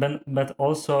and but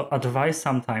also advise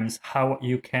sometimes how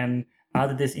you can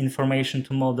add this information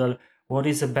to model, what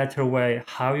is a better way,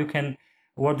 how you can,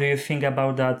 what do you think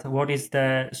about that, what is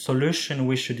the solution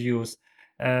we should use,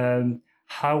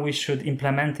 how we should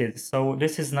implement it. So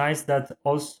this is nice that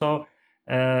also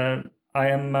I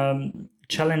am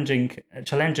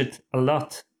challenged a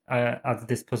lot at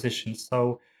this position.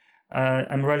 So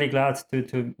I'm really glad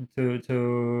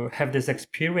to have this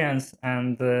experience,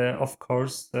 and of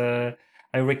course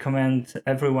I recommend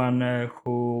everyone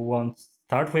who wants to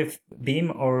start with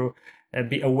Beam or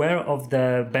be aware of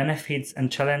the benefits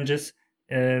and challenges.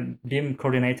 Beam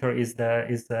coordinator is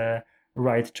the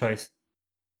right choice.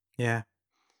 Yeah.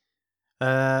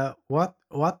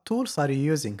 What tools are you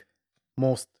using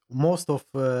most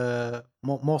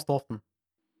often?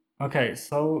 Okay,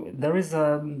 so there is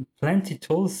plenty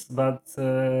tools, but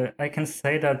I can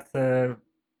say that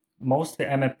mostly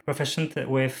I'm a proficient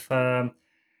with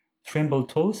Trimble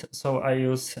tools. So I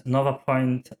use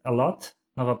NovaPoint a lot,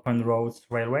 NovaPoint Roads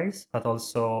Railways, but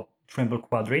also Trimble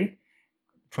Quadri.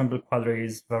 Trimble Quadri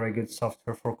is very good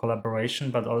software for collaboration,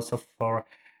 but also for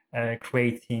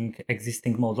creating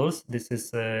existing models. This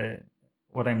is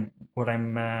what I'm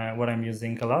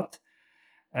using a lot.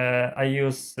 I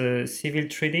use Civil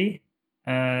 3D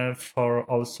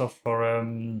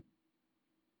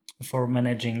for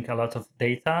managing a lot of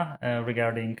data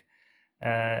regarding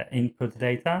input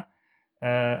data.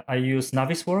 I use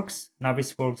Navisworks.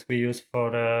 Navisworks we use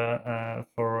for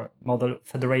model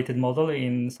federated model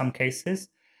in some cases,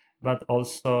 but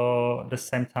also at the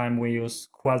same time we use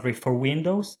Quadri for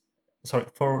Windows. Sorry,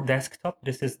 for desktop.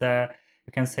 This is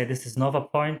you can say this is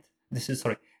NovaPoint. This is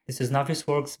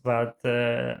Navisworks, but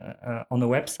on a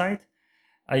website.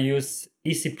 I use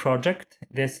Easy Project.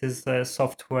 This is a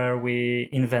software we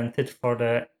invented for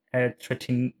the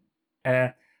A39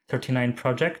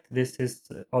 project. This is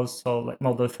also like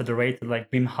model federated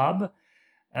like Beam Hub,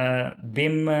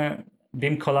 Beam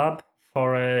Collab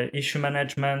for issue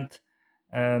management,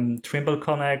 Trimble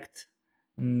Connect.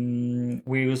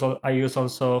 I use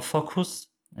also Focus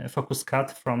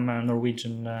Cat from a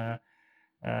Norwegian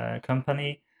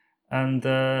company, and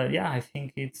I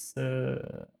think it's.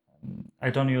 I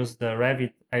don't use the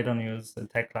Revit. I don't use the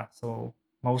Tekla. So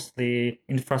mostly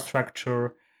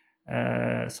infrastructure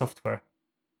software.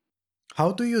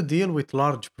 How do you deal with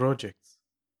large projects?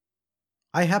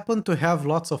 I happen to have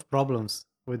lots of problems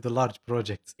with the large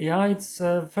projects. Yeah, it's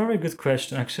a very good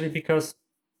question actually, because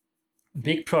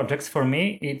big projects for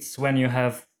me, it's when you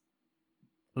have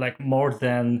like more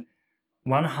than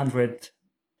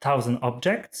 100,000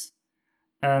 objects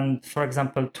and, for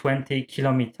example, 20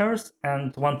 kilometers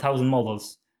and 1,000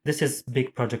 models. This is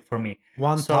big project for me. So in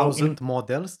 1,000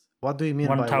 models? What do you mean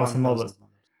by 1,000 1,000 models. models?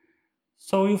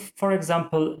 So you, for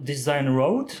example, design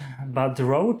road, but the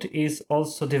road is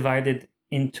also divided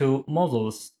into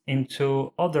models,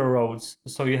 into other roads.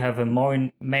 So you have a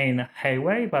main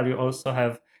highway, but you also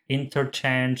have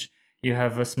interchange, you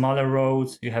have a smaller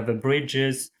roads, you have a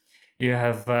bridges, you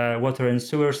have a water and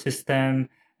sewer system,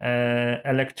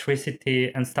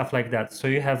 electricity and stuff like that. So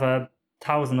you have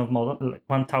 1,000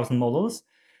 models.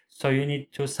 So you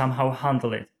need to somehow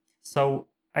handle it. So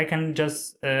I can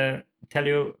just tell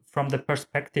you from the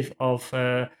perspective of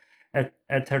a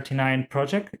 39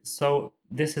 project. So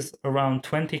this is around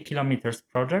 20 kilometers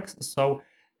projects. So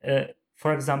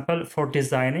for example, for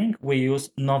designing, we use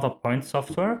NovaPoint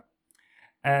software,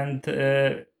 and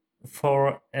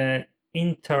for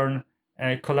intern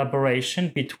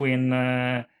collaboration between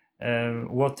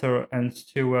water and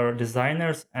sewer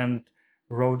designers and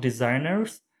road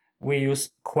designers, we use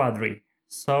Quadri.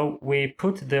 So we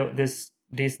put this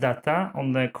data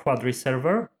on the Quadri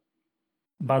server,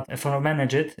 but for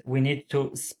manage it, we need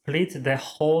to split the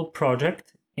whole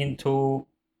project into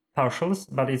partials.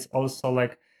 But it's also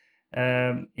like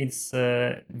it's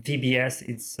VBS,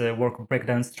 it's work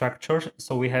breakdown structure.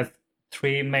 So we have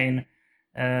three main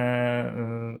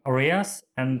areas,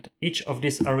 and each of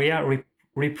these area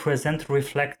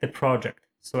reflect the project.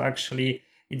 So actually,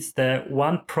 it's the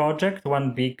one project,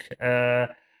 one big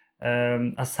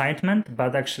assignment,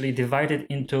 but actually divided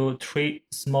into three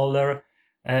smaller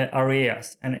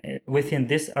areas. And within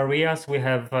these areas, we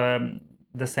have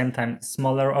the same time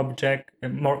smaller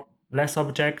less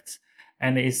objects,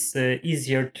 and it's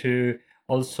easier to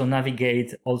also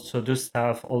navigate, also do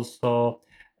stuff, also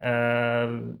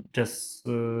just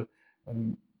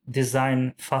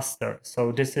design faster.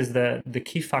 So this is the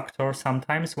key factor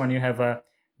sometimes when you have a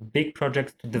big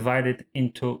project to divide it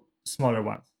into smaller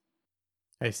ones.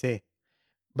 I see.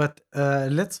 But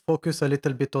let's focus a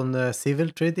little bit on Civil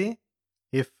 3D,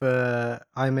 if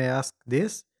I may ask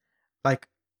this. Like,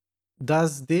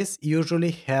 does this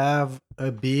usually have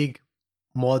a big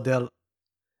model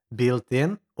built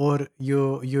in, or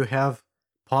you have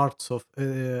parts of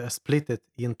split it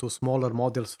into smaller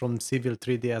models from Civil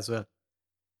 3D as well?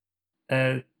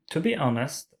 To be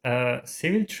honest,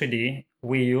 Civil 3D,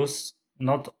 we use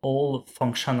not all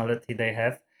functionality they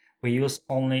have. We use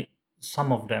only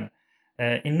some of them.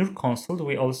 In Nur Console,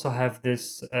 we also have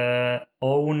this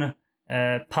own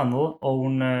panel,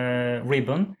 own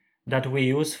ribbon that we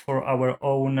use for our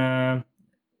own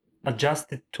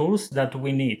adjusted tools that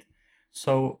we need.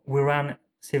 So we run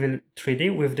Civil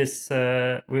 3D with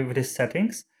these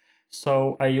settings.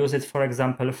 So I use it, for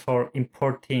example, for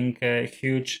importing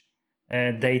huge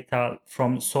data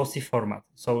from SOSI format.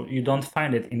 So you don't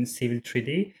find it in Civil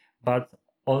 3D, but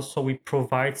also we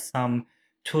provide some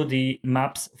 2D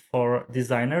maps for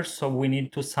designers. So we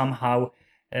need to somehow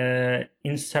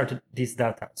insert this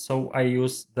data. So I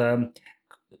use the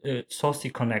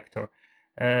SOSI connector.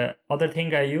 Other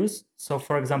thing I use, so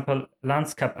for example,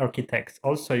 landscape architects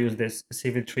also use this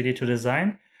Civil 3D to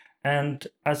design. And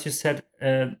as you said,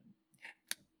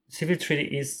 Civil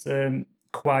 3D is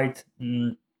quite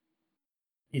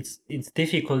it's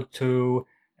difficult to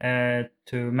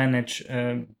manage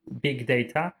big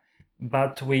data,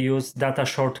 but we use data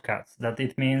shortcuts. That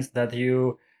it means that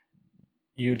you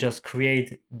just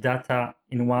create data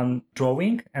in one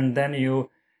drawing and then you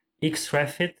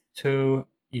xref it to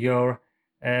your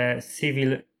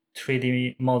Civil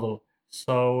 3D model.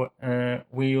 So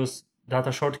we use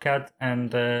data shortcut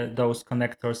and those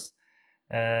connectors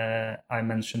I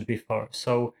mentioned before.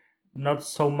 So not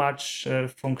so much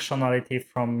functionality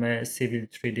from Civil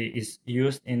 3D is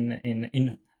used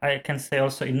in I can say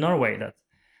also in Norway that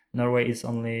Norway is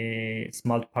only a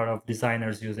small part of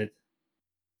designers use it.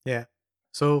 Yeah.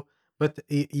 So, but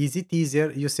is it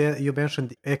easier? You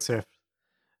mentioned Xref.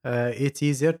 It's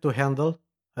easier to handle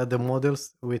the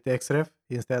models with Xref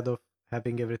instead of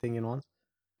having everything in once.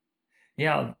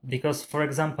 Yeah, because for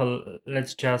example,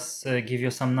 let's just give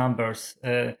you some numbers.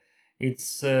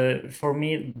 It's for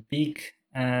me big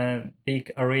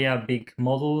area, big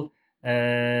model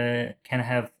can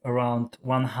have around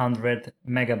 100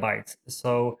 megabytes.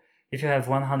 So if you have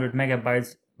 100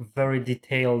 megabytes, very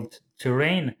detailed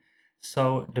terrain,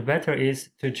 so the better is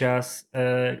to just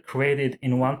create it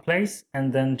in one place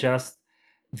and then just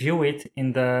view it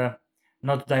in the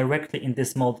not directly in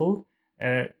this model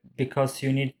because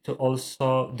you need to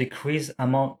also decrease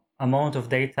amount of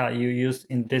data you use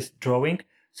in this drawing.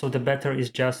 So the better is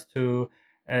just to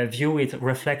view it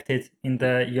reflected in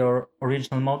your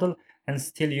original model, and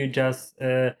still you just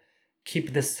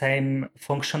keep the same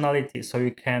functionality, so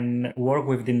you can work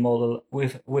with the model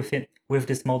with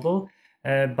this model.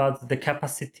 But the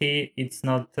capacity, it's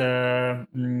not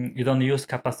you don't use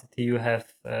capacity you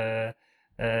have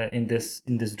in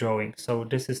this drawing. So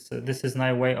this is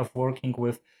my way of working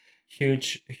with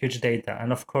huge data,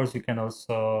 and of course you can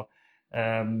also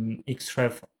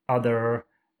xref other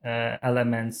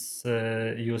elements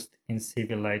used in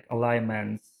civil, like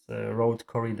alignments, road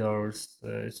corridors,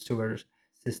 sewer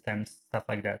systems, stuff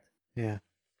like that. Yeah.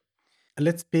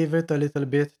 Let's pivot a little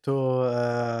bit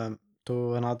to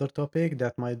another topic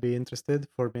that might be interested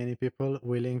for many people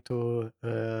willing to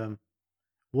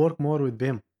work more with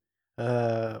BIM.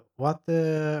 What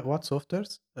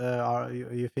softwares are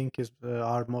you think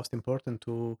are most important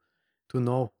to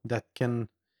know that can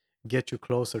get you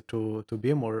closer to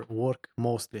BIM or work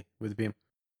mostly with BIM?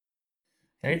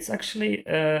 It's actually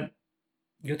a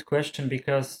good question,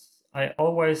 because I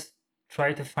always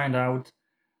try to find out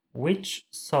which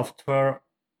software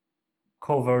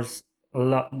covers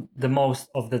the most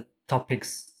of the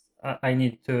topics I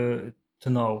need to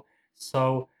know.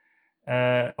 So,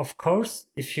 of course,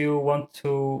 if you want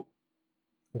to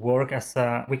work as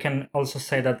a, we can also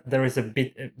say that there is a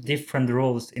bit different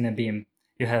roles in a BIM.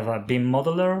 You have a BIM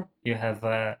modeler, you have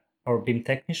a or BIM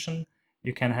technician,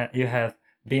 you have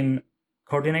BIM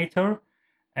coordinator,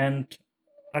 and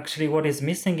actually what is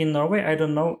missing in Norway, I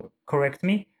don't know, correct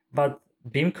me, but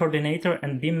BIM coordinator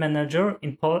and BIM manager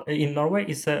in Norway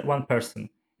is one person.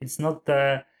 It's not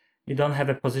you don't have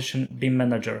a position BIM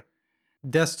manager.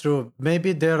 That's true.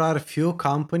 Maybe there are few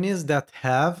companies that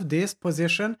have this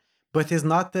position, but is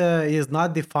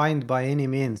not defined by any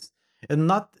means. And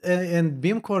not and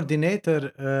BIM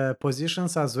coordinator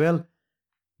positions as well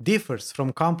differs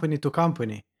from company to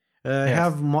company. Yes.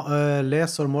 Have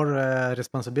less or more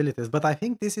responsibilities. But I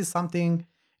think this is something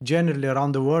generally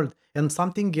around the world. And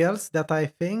something else that I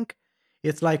think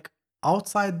it's like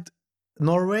outside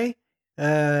Norway,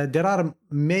 there are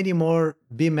many more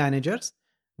BIM managers,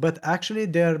 but actually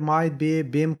there might be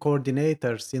BIM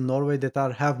coordinators in Norway that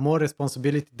have more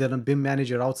responsibility than a BIM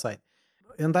manager outside.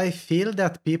 And I feel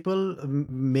that people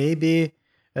maybe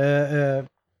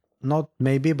not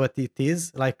maybe, but it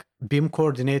is like BIM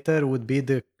coordinator would be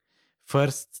the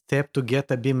first step to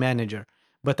get a BIM manager.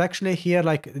 But actually here,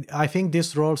 like, I think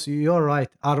these roles, you're right,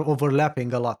 are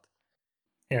overlapping a lot.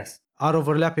 Yes. Are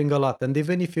overlapping a lot. And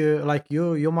even if you like,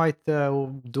 you might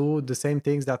do the same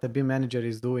things that a BIM manager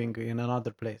is doing in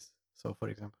another place. So for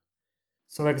example.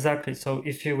 So exactly. So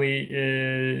if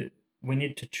we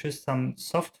need to choose some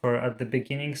software at the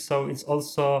beginning, so it's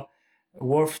also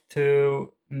worth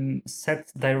to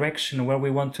set direction where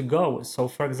we want to go. So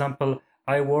for example,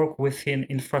 I work within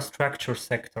infrastructure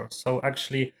sector. So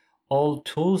actually, all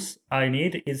tools I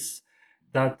need is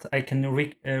that I can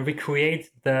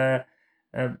recreate uh,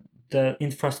 the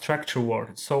infrastructure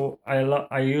world. So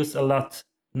I use a lot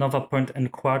NovaPoint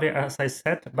and Quarry, as I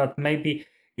said, but maybe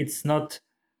it's not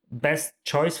best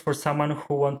choice for someone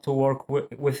who want to work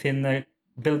within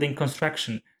building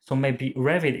construction. So maybe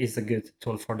Revit is a good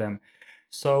tool for them.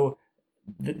 So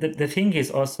the thing is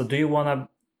also, do you want to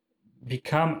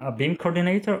become a BIM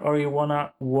coordinator, or you want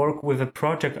to work with a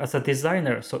project as a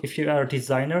designer? So if you are a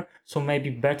designer, so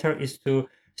maybe better is to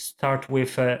start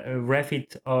with a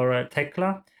Revit or a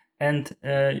Tekla and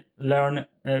learn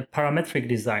parametric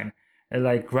design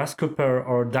like Grasshopper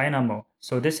or Dynamo.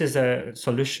 So this is a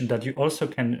solution that you also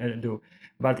can do.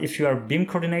 But if you are BIM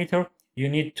coordinator, you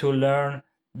need to learn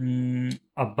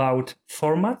about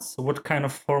formats, what kind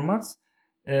of formats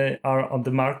are on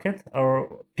the market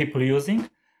or people using,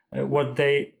 what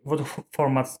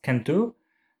formats can do,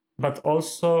 but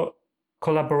also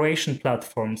collaboration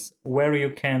platforms where you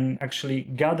can actually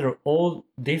gather all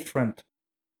different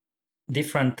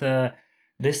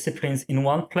disciplines in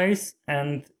one place,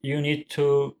 and you need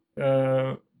to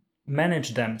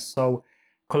manage them. So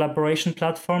collaboration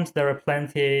platforms, there are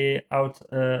plenty out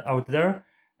there,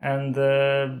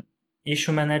 and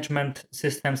issue management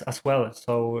systems as well.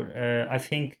 So I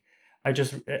think I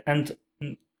just and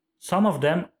some of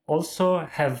them also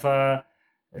have a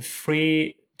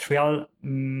free trial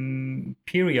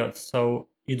period, so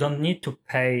you don't need to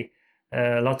pay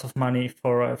a lot of money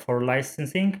for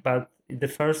licensing. But the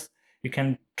first, you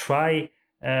can try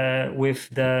with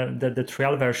the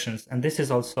trial versions, and this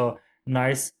is also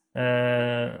nice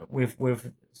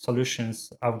with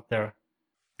solutions out there.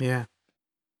 Yeah.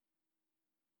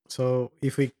 So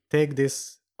if we take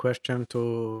this question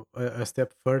to a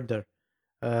step further,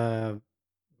 uh,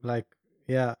 like,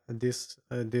 yeah, this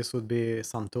would be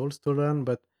some tools to learn,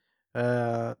 but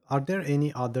are there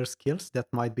any other skills that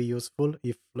might be useful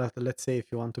if let's say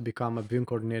if you want to become a BIM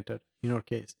coordinator in your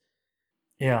case?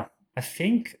 Yeah, I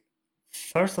think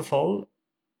first of all,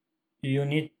 you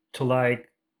need to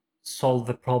like solve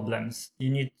the problems.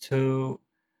 You need to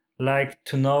like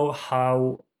to know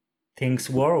how things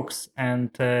works, and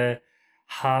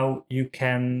how you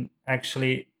can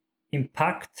actually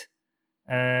impact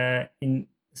in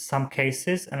some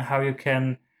cases, and how you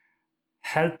can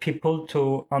help people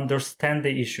to understand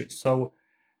the issue. So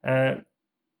uh,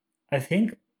 I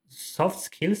think soft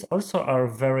skills also are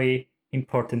very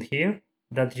important here,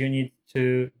 that you need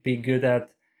to be good at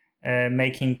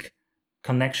making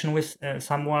connection with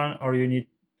someone, or you need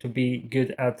to be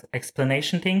good at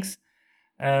explanation things.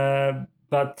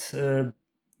 But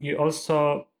you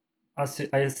also, as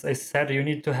I said, you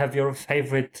need to have your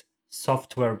favorite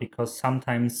software, because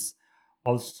sometimes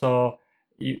also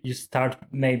you start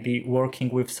maybe working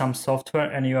with some software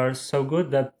and you are so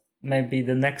good that maybe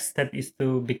the next step is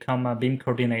to become a BIM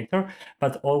coordinator.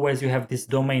 But always you have this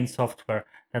domain software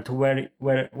that where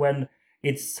when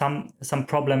it's some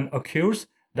problem occurs,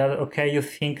 that okay, you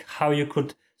think how you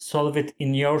could solve it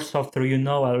in your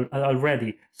software,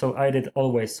 already. So I did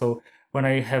always. So when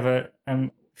I have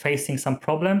I'm facing some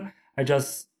problem, I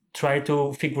just try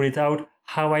to figure it out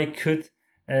how I could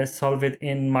solve it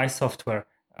in my software.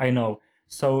 I know.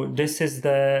 So this is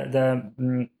the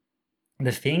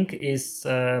thing is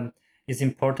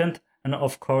important. And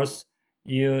of course,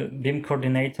 you BIM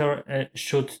coordinator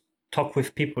should talk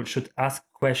with people, should ask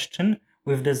question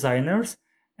with designers,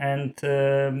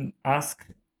 and ask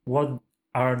what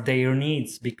are their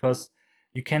needs, because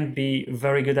you can be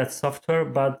very good at software,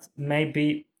 but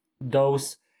maybe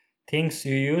those things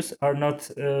you use are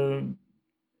not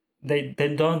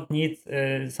they don't need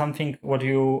something what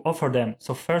you offer them.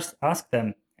 So first ask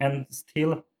them, and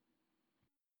still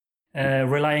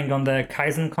relying on the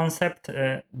Kaizen concept,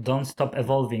 don't stop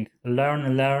evolving.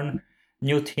 Learn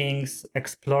new things,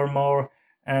 explore more,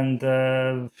 and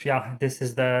yeah, this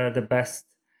is the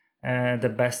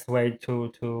best way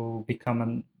to become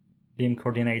a BIM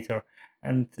coordinator.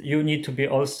 And you need to be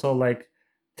also like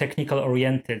technical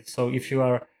oriented. So if you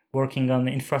are working on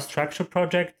an infrastructure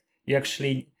project, you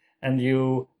actually and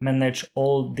you manage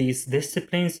all these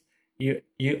disciplines,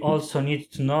 you also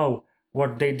need to know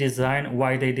what they design,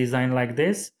 why they design like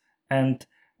this, and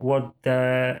what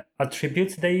the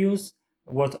attributes they use,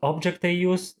 what object they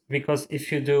use, because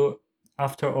if you do,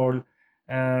 after all,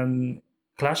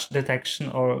 clash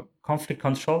detection or conflict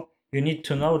control, you need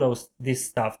to know this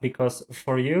stuff, because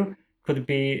for you could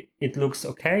be it looks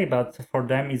okay, but for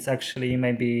them it's actually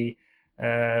maybe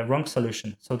wrong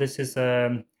solution. So this is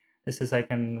I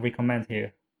can recommend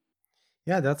here.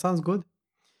 Yeah, that sounds good.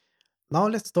 Now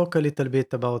let's talk a little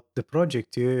bit about the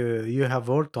project you have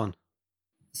worked on.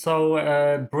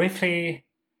 So briefly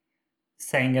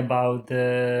saying about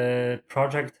the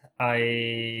project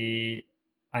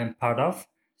I'm part of.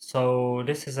 So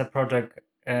this is a project,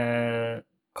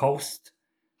 Coast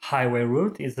Highway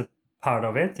Route is a part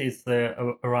of it. It's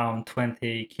around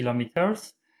 20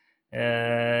 kilometers.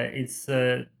 It's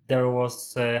There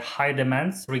was high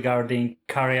demands regarding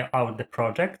carry out the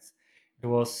project. It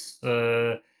was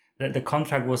the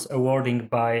contract was awarding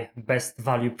by best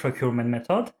value procurement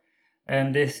method,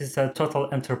 and this is a total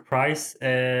enterprise,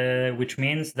 which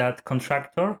means that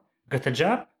contractor got a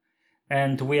job,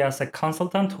 and we as a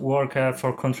consultant work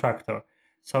for contractor.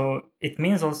 So it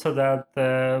means also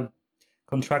that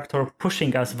contractor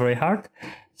pushing us very hard.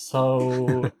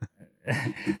 So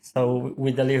so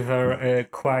we deliver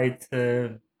quite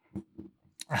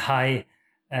high,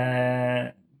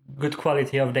 good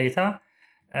quality of data.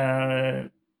 Uh,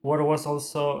 what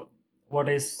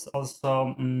is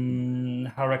also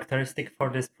characteristic for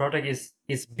this product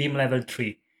is BEAM level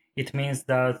 3. It means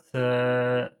that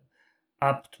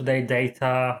up-to-date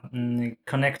data,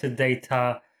 connected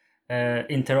data,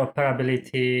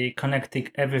 interoperability, connecting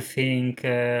everything,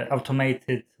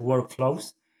 automated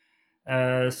workflows.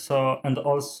 And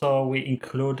also we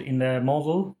include in the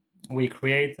model, we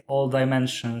create all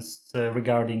dimensions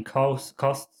regarding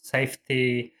cost,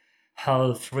 safety,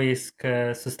 health, risk,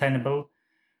 sustainable.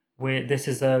 This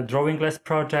is a drawingless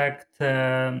project,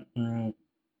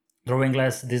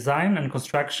 drawingless design and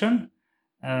construction.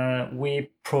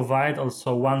 We provide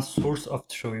also one source of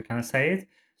truth, you can say it.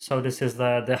 So this is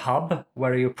the hub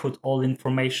where you put all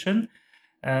information,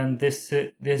 and this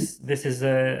is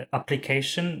a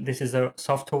application. This is a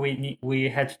software we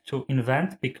had to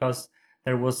invent because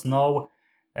there was no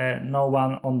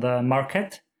one on the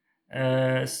market.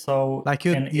 So Like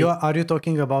are you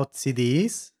talking about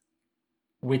CDEs?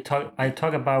 I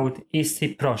talk about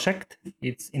EC project.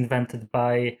 It's invented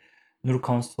by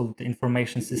Nurconsult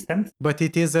Information Systems. But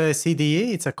it is a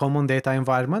CDE, it's a common data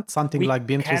environment, something like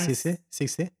BIM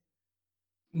 360?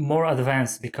 More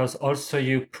advanced, because also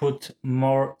you put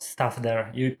more stuff there.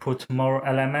 You put more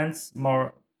elements,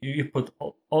 you put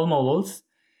all models.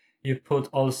 You put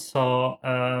also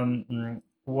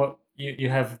what you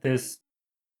have this,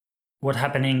 what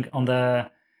happening on the,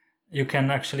 you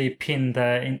can actually pin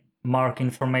the mark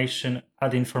information,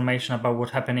 add information about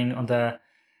what's happening on the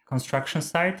construction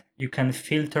site. You can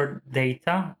filter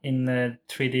data in the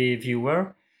 3D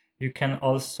viewer. You can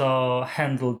also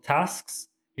handle tasks.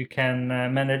 You can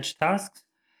manage tasks.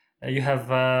 You have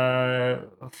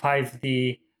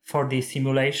 5D, 4D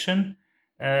simulation.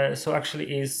 So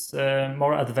actually is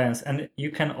more advanced, and you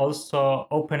can also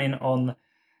open it on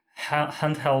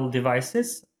handheld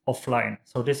devices offline.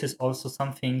 So this is also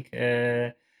something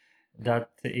that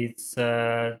it's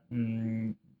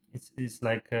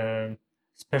like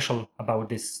special about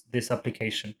this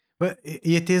application. But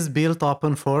it is built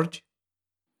OpenForge?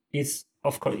 It's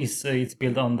of course it's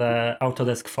built on the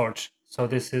Autodesk Forge. So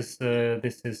this is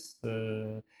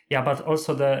yeah, but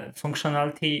also the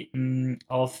functionality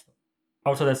of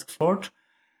Autodesk Forge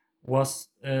was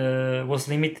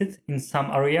limited in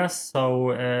some areas.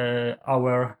 So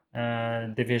our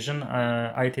division,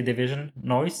 IT division,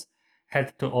 Noise,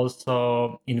 had to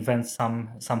also invent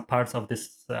some parts of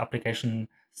this application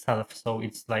self. So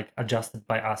it's like adjusted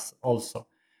by us also.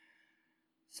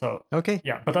 So okay,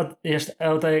 yeah, but yes,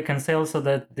 I can say also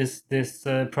that this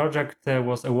project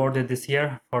was awarded this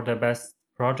year for the best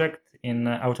project in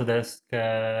Autodesk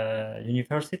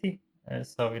University.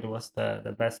 So it was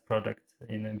the best project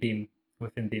in BIM,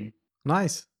 within BIM.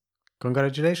 nice.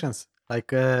 Congratulations.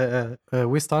 Like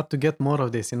we start to get more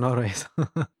of this in Norway.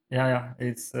 Yeah,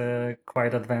 it's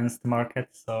quite advanced market,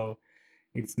 so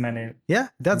it's many. Yeah,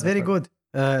 that's very good.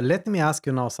 Let me ask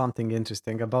you now something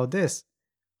interesting about this.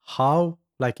 How,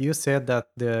 like you said, that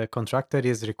the contractor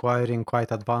is requiring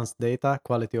quite advanced data,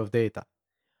 quality of data.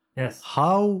 Yes.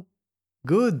 How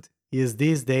good is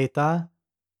this data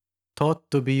thought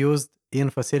to be used in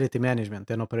facility management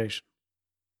and operation?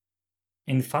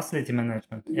 In facility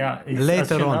management, yeah.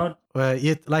 Later on,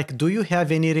 do you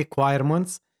have any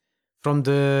requirements from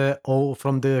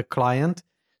the client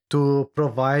to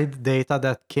provide data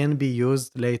that can be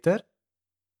used later?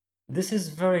 This is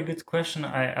very good question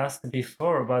I asked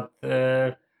before, but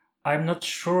I'm not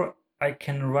sure I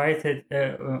can write it,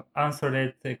 answer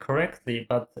it correctly.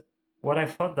 But what I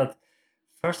thought that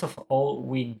first of all,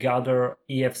 we gather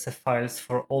EFC files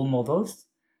for all models,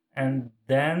 and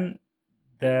then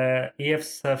the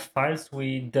EFC files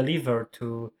we deliver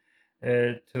to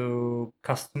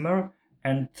customer.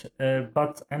 And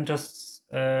but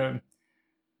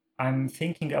I'm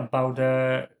thinking about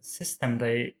the system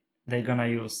they're gonna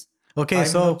use. Okay,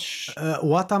 I'm not so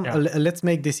yeah. let's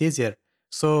make this easier.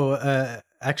 So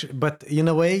actually, but in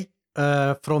a way,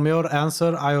 from your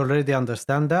answer, I already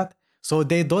understand that. So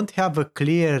they don't have a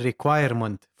clear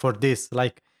requirement for this.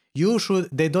 Like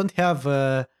they don't have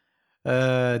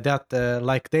that.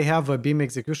 Like they have a Beam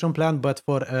execution plan, but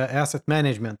for asset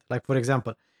management. Like for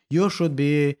example, you should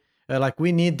be like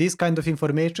we need this kind of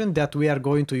information that we are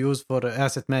going to use for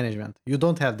asset management. You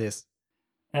don't have this.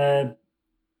 Uh,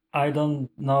 I don't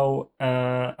know.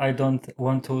 I don't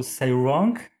want to say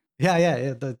wrong.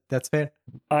 Yeah. That's fair.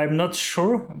 I'm not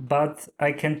sure, but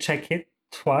I can check it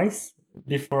twice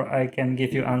before I can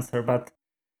give you answer. But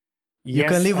You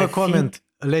can yes, leave I a comment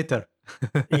think later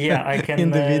yeah, I in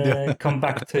can the video. come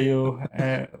back to you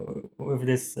with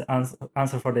this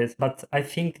answer for this. But I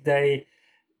think they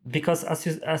because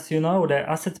as you know, the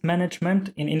asset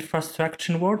management in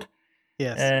infrastructure world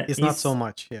Yes, it's not so is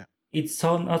much. Yeah. it's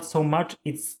so not so much.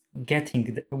 It's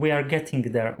we are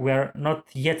getting there. We are not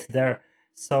yet there,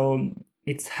 so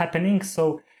it's happening.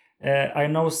 So I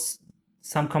know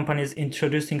some companies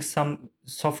introducing some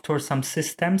software, some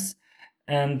systems,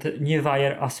 and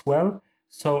Newwire as well.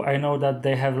 So I know that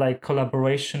they have like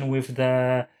collaboration with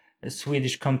the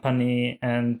Swedish company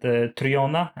and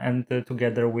Triona, and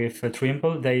together with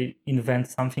Trimble, they invent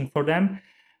something for them.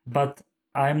 But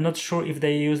I'm not sure if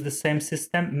they use the same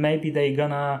system. Maybe they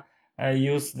gonna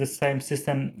use the same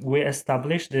system we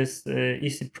established, this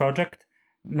EC project.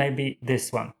 Maybe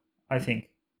this one, I think.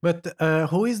 But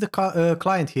who is the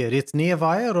client here? It's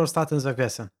Nearwire or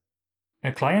Statens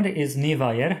A client is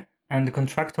Newwire, and the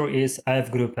contractor is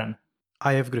AF Gruppen.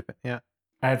 IF Group. Yeah.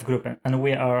 AF Gruppen, and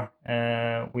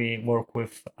we work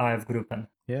with AF Gruppen.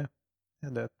 Yeah.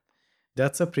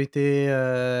 That's a pretty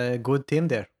good team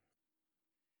there.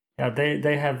 Yeah,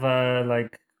 they have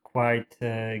like quite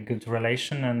good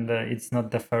relation, and it's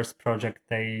not the first project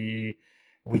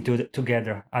we do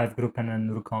together, AF Gruppen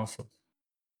and Ruconsult.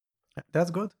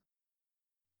 That's good.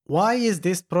 Why is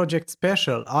this project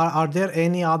special? Are there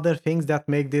any other things that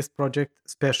make this project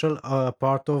special?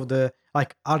 Part of the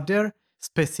like, are there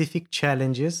specific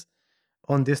challenges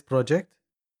on this project?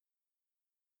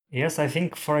 Yes, I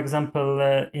think, for example,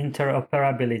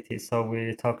 interoperability. So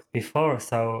we talked before.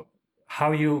 So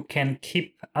how you can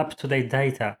keep up-to-date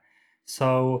data.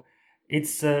 So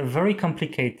it's very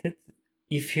complicated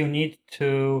if you need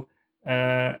to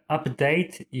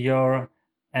update your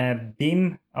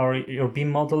BIM or your BIM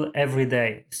model every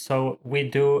day. So we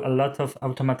do a lot of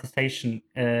automatization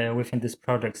within this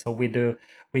project. So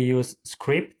we use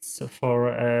scripts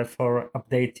for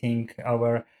updating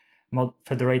our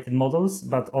federated models,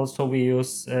 but also we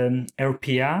use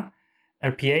RPA.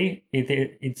 RPA,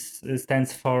 it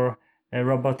stands for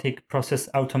Robotic Process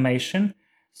Automation.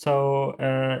 So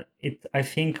I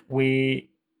think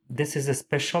this is a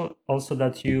special also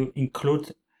that you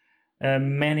include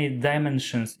many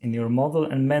dimensions in your model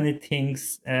and many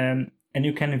things, and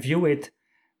you can view it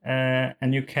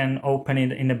and you can open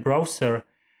it in a browser.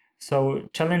 So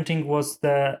challenging was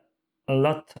a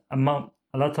lot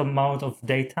amount of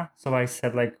data. So I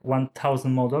said like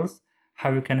 1,000 models,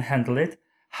 how you can handle it,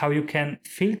 how you can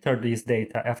filter this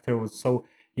data afterwards. So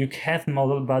you have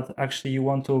model, but actually you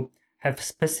want to have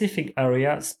specific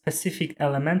area, specific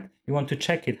element, you want to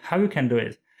check it, how you can do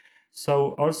it.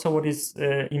 So also what is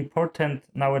important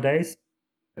nowadays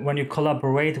when you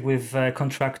collaborate with a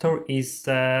contractor is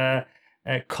a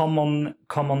common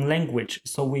language.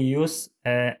 So we use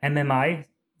MMI,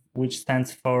 which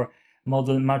stands for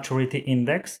Model Maturity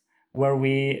Index, where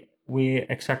we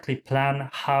exactly plan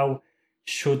how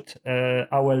should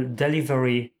our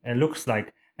delivery looks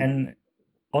like. And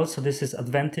also this is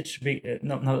advantage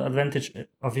no advantage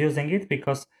of using it,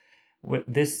 because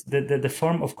this the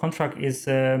form of contract is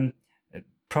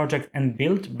project and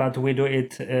build, but we do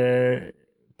it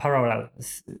parallel,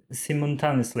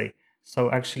 simultaneously. So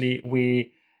actually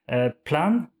we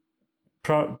plan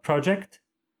project,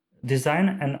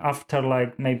 design, and after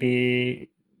like maybe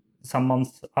some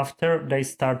months after, they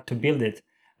start to build it,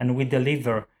 and we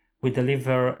deliver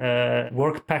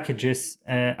work packages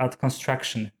at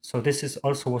construction. So this is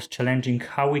also was challenging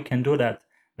how we can do that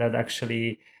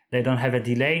actually they don't have a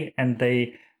delay, and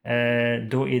they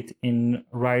do it in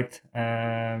right,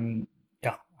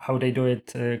 how they do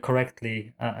it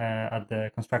correctly at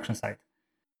the construction site.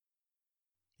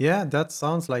 Yeah, that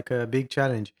sounds like a big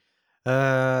challenge.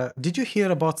 Did you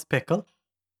hear about Speckle?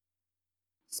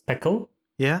 Speckle?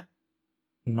 Yeah,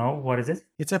 No, what is it?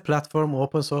 it's a platform,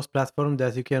 open source platform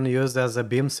that you can use as a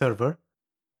Beam server,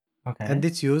 and Okay.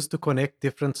 it's used to connect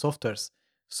different softwares.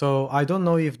 So I don't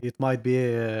know if it might be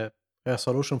a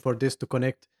solution for this to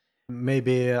connect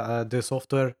maybe the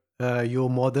software you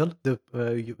model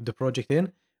the project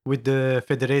in with the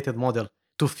federated model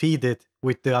to feed it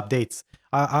with the updates.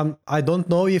 I don't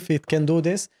know if it can do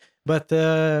this, but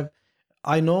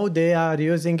I know they are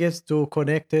using it to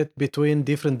connect it between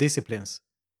different disciplines.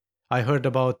 I heard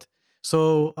about,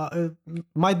 so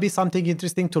might be something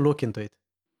interesting to look into it.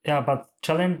 Yeah, but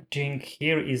challenging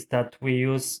here is that we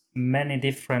use many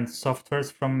different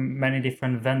softwares from many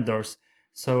different vendors.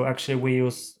 So actually, we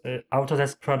use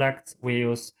Autodesk products, we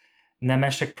use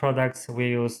Nemetschek products, we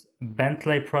use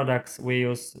Bentley products, we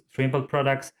use Trimble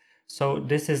products. So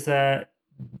this is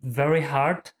very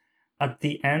hard at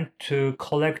the end to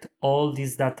collect all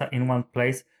this data in one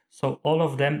place. So all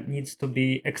of them needs to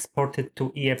be exported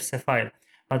to EFC file.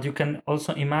 But you can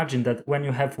also imagine that when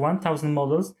you have 1,000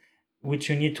 models, which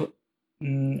you need to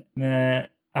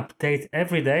update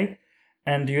every day,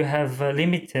 and you have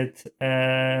limited,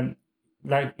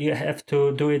 like you have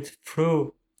to do it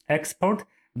through export,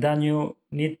 then you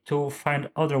need to find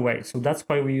other ways. So that's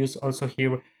why we use also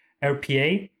here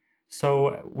RPA,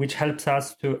 so which helps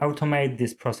us to automate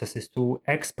these processes to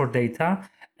export data,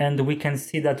 and we can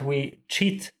see that we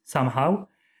cheat somehow.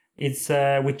 It's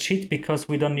we cheat because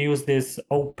we don't use this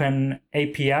open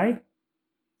API,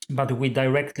 but we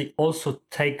directly also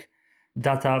take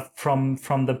data from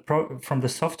the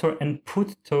software and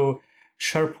put to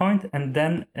SharePoint and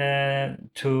then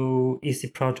to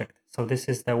EC project. So this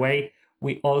is the way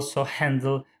we also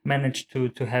manage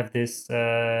to have this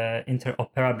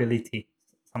interoperability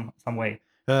some way.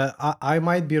 I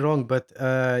might be wrong, but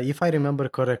if I remember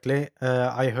correctly,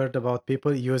 I heard about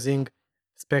people using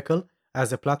Speckle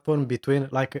as a platform between,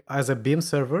 like, as a Beam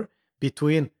server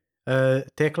between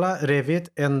Tekla, Revit,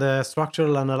 and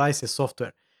structural analysis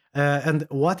software. And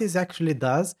what it actually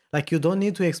does, like, you don't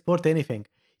need to export anything.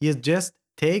 It just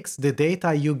takes the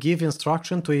data you give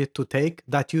instruction to it to take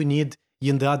that you need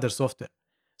in the other software.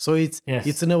 So it's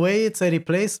Yes. in a way it's a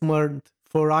replacement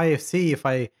for IFC. If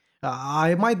I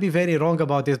might be very wrong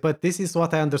about this, but this is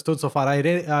what I understood so far.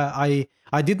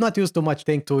 I did not use too much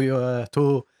thing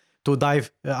to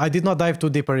dive. I did not dive too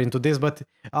deeper into this, but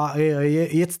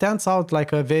it stands out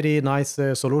like a very nice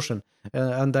solution,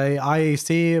 and I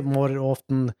see more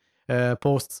often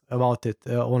posts about it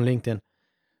on LinkedIn.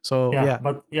 So Yeah,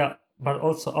 yeah, but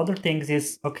also other things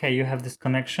is okay, you have this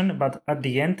connection, but at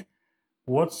the end,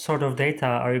 what sort of data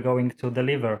are you going to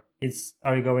deliver?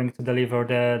 Are you going to deliver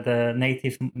the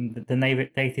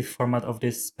native format of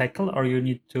this speckle, or you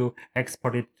need to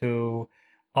export it to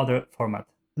other format?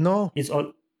 no,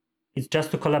 It's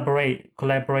just to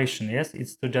collaboration. Yes,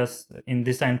 it's to just in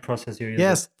design process you use it.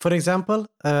 yes. For example,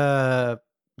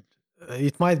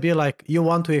 it might be like you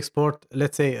want to export,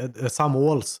 let's say, some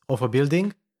walls of a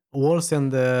building, walls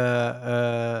and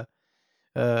to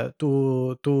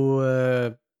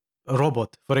a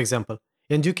robot, for example,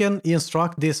 and you can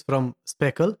instruct this from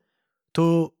Speckle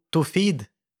to feed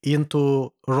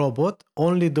into robot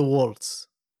only the walls,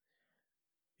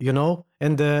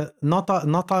 and not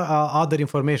other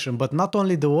information, but not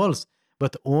only the walls,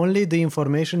 but only the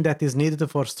information that is needed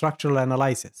for structural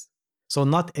analysis. So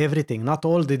not everything, not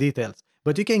all the details,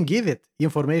 but you can give it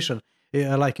information.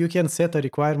 Like you can set a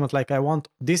requirement, like I want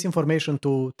this information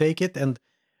to take it and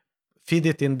feed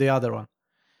it in the other one.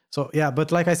 So yeah,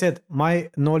 but like I said, my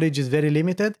knowledge is very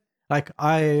limited. Like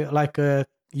I like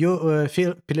you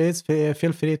feel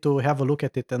free to have a look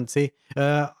at it and see.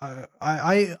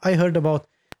 I heard about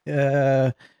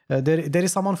there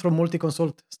is someone from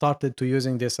Multiconsult started to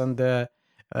using this, and uh,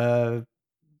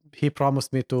 he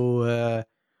promised me to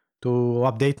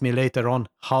update me later on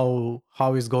how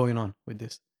is going on with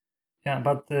this. Yeah,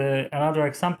 but another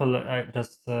example I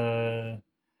just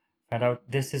found out.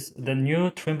 This is the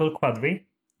new Trimble Quadri.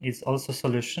 It's also a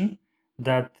solution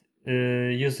that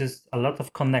uses a lot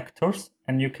of connectors,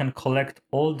 and you can collect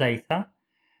all data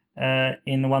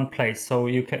in one place. So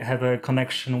you can have a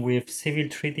connection with Civil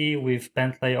 3D, with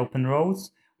Bentley Open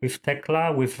Roads, with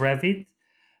Tekla, with Revit,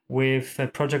 with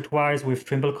ProjectWise, with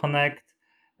Trimble Connect,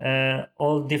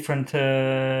 all different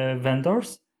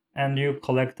vendors, and you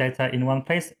collect data in one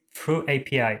place through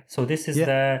API. So this is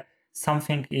Yeah,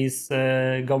 something is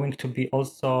going to be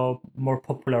also more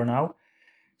popular now.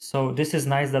 So this is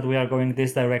nice that we are going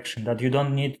this direction, that you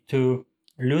don't need to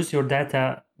lose your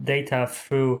data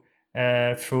through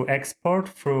export,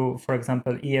 through, for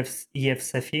example,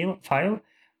 EFC file,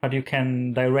 but you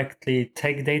can directly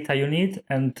take data you need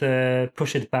and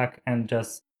push it back and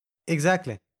just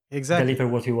Exactly. deliver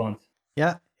what you want.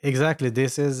 Yeah, exactly.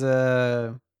 This is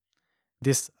I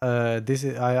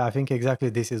think exactly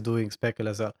this is doing Speckle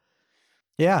as well.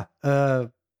 Yeah,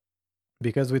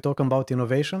 because we're talking about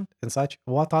innovation and such.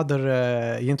 What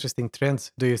other interesting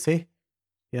trends do you see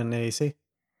in AEC?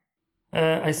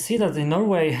 I see that in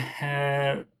Norway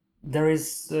there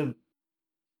is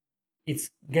it's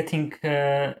getting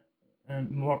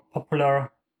more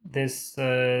popular, this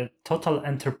total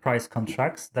enterprise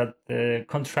contracts, that the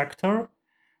contractor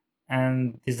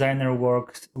and designer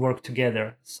work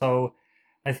together. So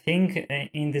I think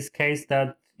in this case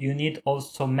that you need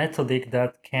also methodic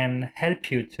that can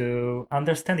help you to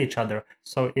understand each other.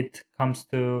 So it comes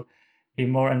to be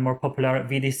more and more popular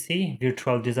VDC,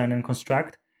 virtual design and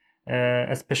construct,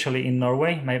 especially in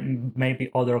Norway,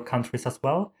 maybe other countries as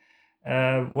well.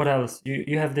 What else?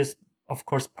 You have this, of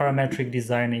course, parametric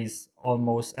design is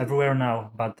almost everywhere now,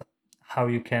 but how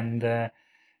you can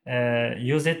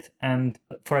use it and,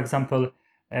 for example,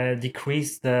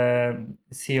 decrease the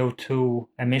CO2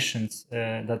 emissions,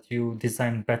 that you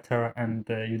design better and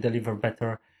you deliver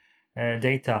better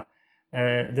data.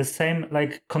 The same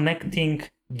like connecting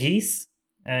GIS,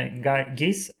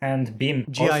 GIS and BIM.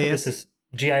 Also, this GIS. is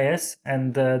GIS,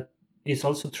 and it's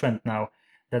also trend now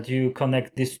that you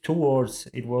connect these two words.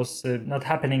 It was not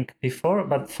happening before,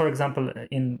 but for example,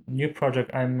 in new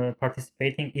project I'm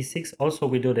participating, E6, also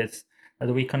we do this,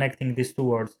 that we connecting these two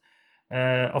words.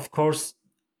 Of course,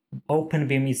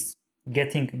 OpenBIM is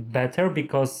getting better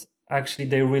because actually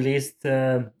they released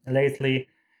lately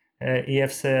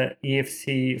EFC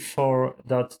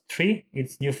 4.3,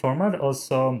 its new format,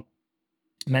 also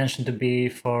mentioned to be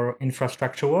for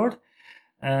infrastructure world,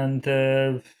 and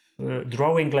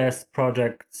drawingless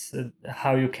projects,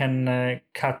 how you can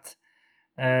cut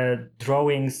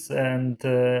drawings and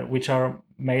which are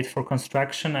made for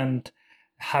construction, and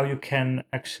how you can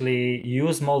actually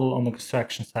use model on the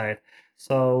construction side.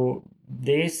 So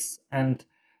this, and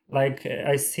like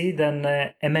I see then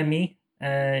MME,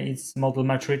 it's model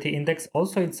maturity index.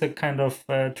 Also, it's a kind of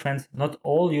trend. Not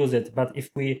all use it, but if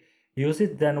we use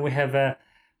it, then we have a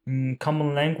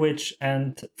common language.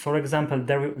 And for example,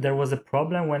 there was a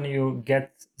problem when you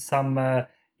get some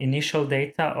initial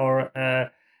data or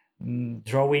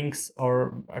drawings,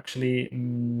 or actually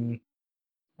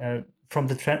from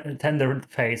the tender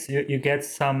phase, you get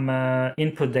some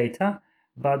input data,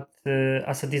 but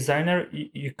as a designer,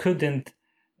 you couldn't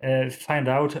find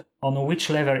out on which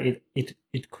level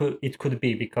it could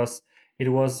be, because it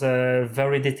was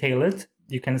very detailed.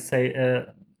 You can say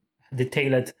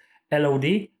detailed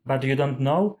LOD, but you don't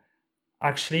know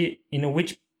actually in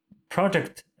which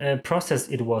project process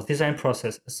it was, design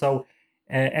process. So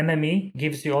MME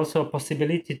gives you also a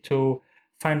possibility to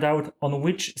find out on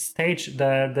which stage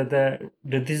the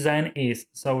design is.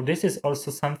 So this is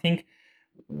also something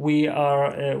we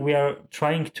are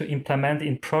trying to implement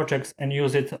in projects and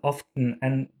use it often,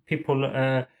 and people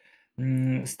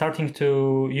starting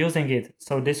to using it.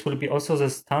 So this will be also the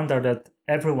standard that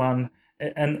everyone,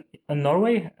 and in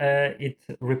Norway it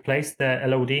replaced the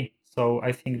LOD. So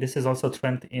I think this is also a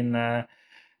trend in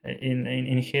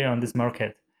here on this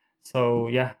market. So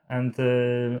yeah, and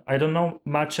I don't know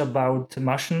much about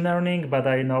machine learning, but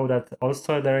I know that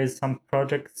also there is some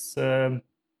projects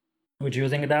which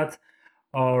using that,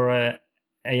 or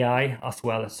AI as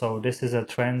well. So this is a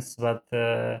trend, but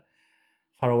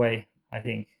far away, I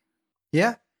think.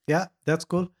 Yeah, that's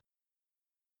cool.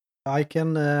 I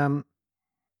can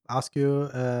ask you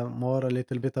more a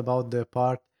little bit about the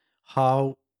part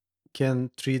how can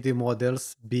 3D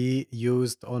models be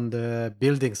used on the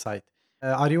building site.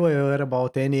 Are you aware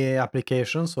about any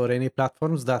applications or any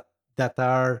platforms that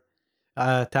are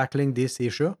tackling this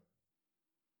issue?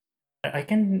 I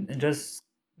can just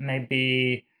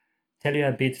maybe tell you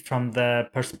a bit from the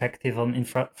perspective on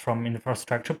from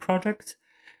infrastructure projects.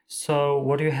 So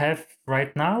what you have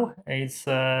right now is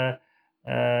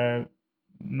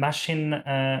machine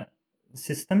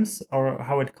systems, or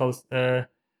how it calls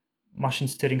machine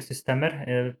steering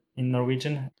systemer in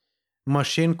Norwegian.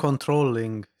 Machine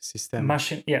controlling system.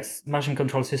 Machine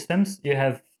control systems you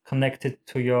have connected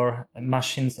to your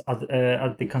machines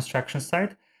at the construction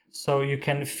site, so you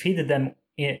can feed them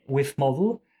with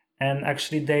model, and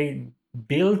actually they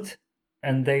build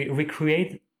and they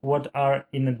recreate what are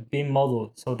in a BIM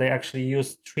model. So they actually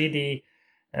use 3D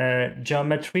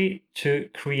geometry to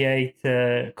create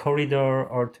a corridor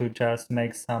or to just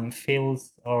make some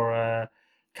fills or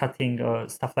cutting or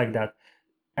stuff like that.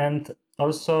 And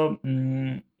also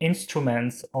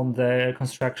instruments on the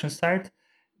construction site,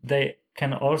 they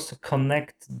can also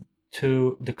connect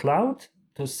to the cloud,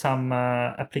 to some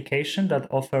application that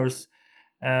offers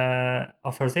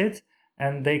it,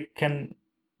 and they can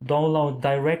download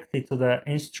directly to the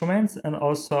instruments. And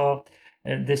also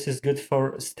this is good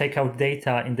for stake out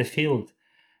data in the field.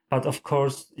 But of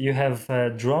course you have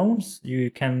drones. You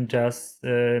can just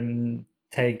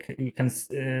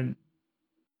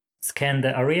scan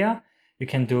the area, you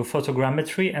can do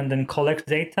photogrammetry and then collect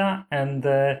data and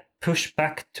push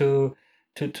back to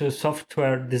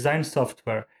software, design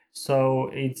software. So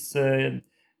it's a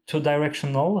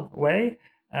two-directional way.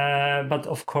 But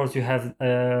of course you have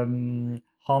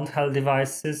handheld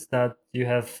devices that you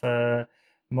have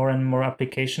more and more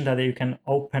application that you can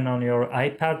open on your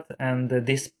iPad and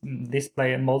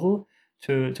display a model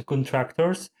to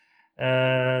contractors.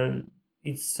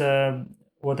 It's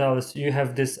what else? You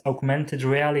have this augmented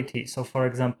reality. So, for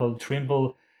example,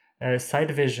 Trimble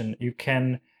Site Vision, you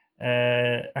can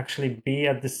actually be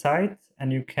at the site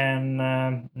and you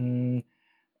can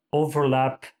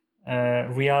overlap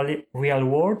real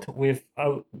world with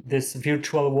this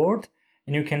virtual world,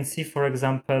 and you can see, for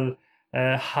example,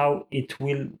 how it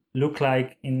will look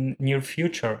like in near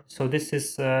future. So this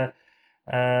is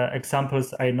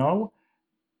examples I know,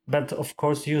 but of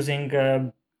course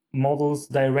using models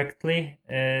directly,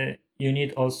 you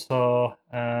need also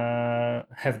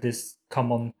have this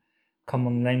common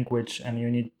language, and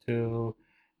you need to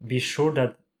be sure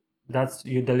that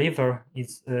you deliver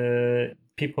is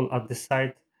people at the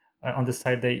site on the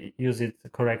site, they use it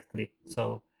correctly.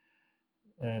 So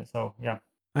yeah.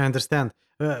 I understand.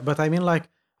 But I mean, like,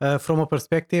 from a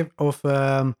perspective of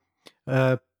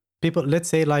uh, people, let's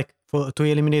say, like, to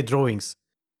eliminate drawings,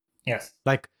 Yes.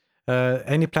 like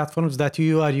any platforms that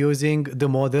you are using the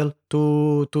model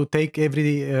to take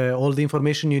all the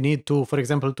information you need to, for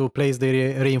example, to place the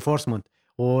reinforcement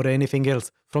or anything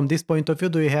else. From this point of view,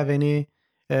 do you have any?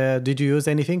 Did you use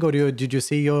anything, or did you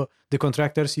see the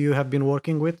contractors you have been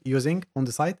working with using on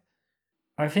the site?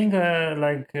 I think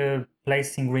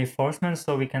placing reinforcements.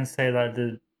 So we can say that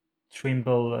the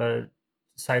Trimble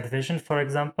Site Vision, for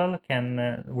example,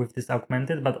 can with this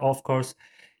augmented. But of course,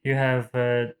 you have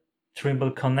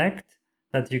Trimble Connect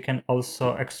that you can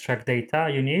also extract data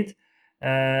you need,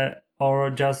 or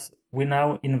just we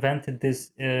now invented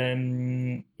this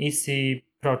EC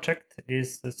project,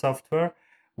 is the software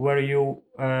where you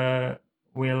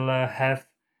will have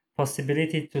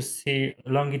possibility to see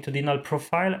longitudinal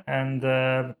profile and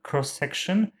cross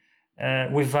section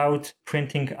without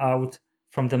printing out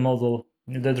from the model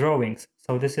the drawings.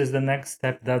 So this is the next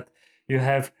step, that you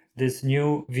have these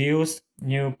new views,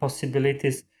 new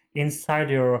possibilities inside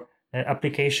your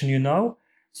application,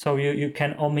 so you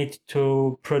can omit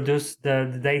to produce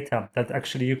the data, that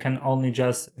actually you can only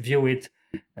just view it.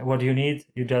 What you need,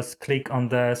 you just click on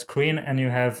the screen and you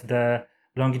have the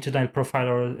longitudinal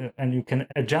profile, and you can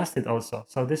adjust it also.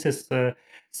 So this is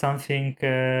something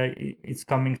it's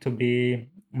coming to be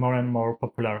more and more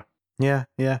popular. Yeah,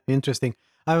 interesting.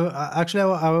 I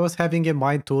was having in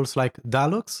mind tools like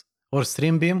Dalux or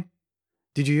Streambeam.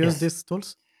 Did you use Yes. these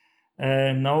tools?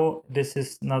 No, this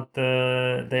is not.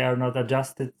 They are not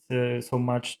adjusted so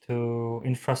much to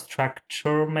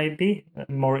infrastructure. Maybe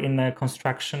more in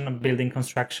construction, building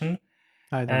construction.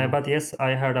 I don't know. But yes,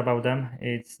 I heard about them.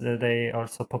 It's they are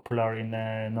so popular in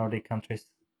Nordic countries.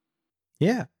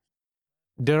 Yeah,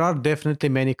 there are definitely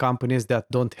many companies that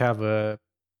don't have a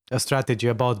strategy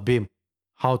about BIM,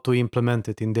 how to implement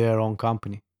it in their own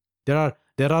company. There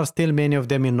are still many of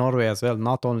them in Norway as well,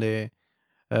 not only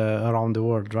around the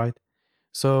world, right?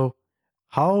 So,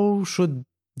 how should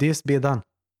this be done?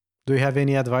 Do you have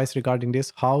any advice regarding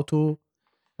this? How to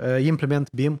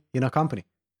implement BIM in a company?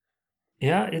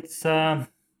 Yeah, it's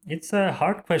a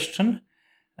hard question,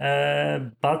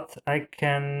 but I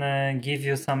can give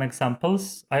you some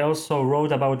examples. I also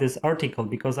wrote about this article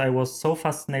because I was so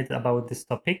fascinated about this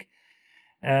topic,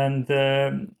 and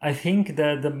I think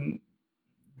that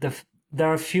there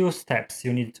are a few steps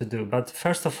you need to do. But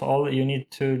first of all, you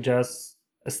need to just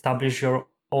establish your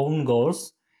own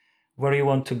goals, where you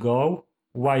want to go,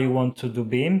 why you want to do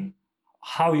BIM,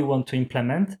 how you want to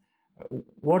implement,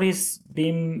 what is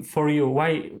BIM for you,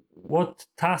 what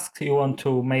tasks you want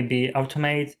to maybe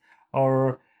automate,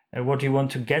 or what you want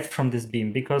to get from this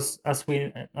BIM. Because as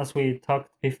we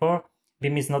talked before,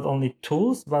 BIM is not only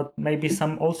tools, but maybe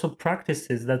some also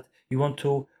practices that you want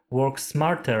to work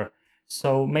smarter.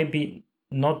 So maybe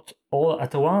not all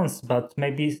at once, but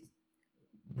maybe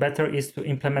better is to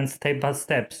implement step by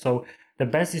step. So the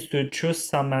best is to choose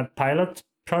some pilot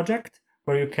project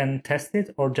where you can test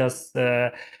it, or just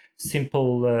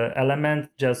simple element,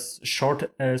 just short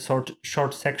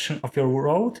section of your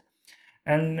road,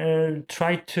 and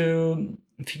try to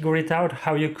figure it out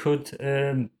how you could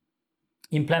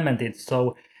implement it.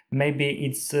 So maybe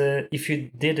it's if you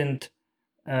didn't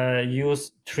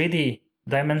use 3D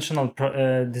dimensional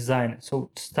design, so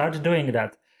start doing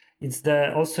that. It's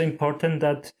also important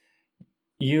that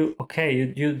you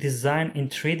design in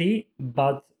 3D,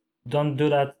 but don't do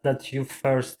that you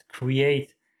first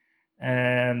create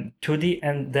 2D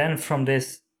and then from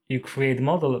this you create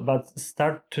model, but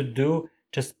start to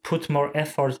just put more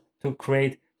effort to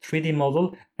create 3D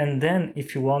model, and then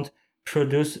if you want,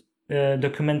 produce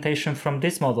documentation from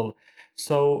this model.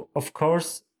 So of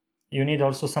course you need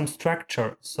also some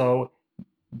structure, so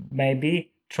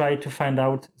maybe try to find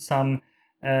out some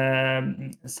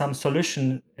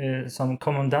solution, some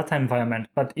common data environment.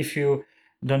 But if you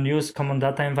don't use common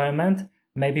data environment,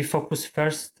 maybe focus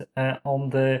first on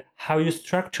the how you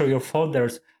structure your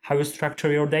folders, how you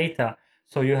structure your data.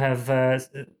 So you have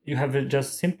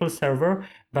just simple server,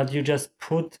 but you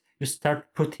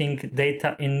start putting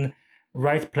data in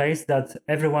right place, that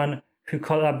everyone who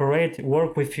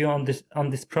work with you on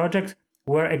this project,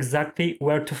 where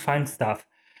to find stuff.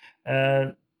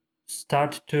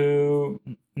 Start to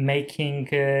making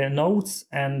notes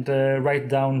and write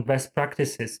down best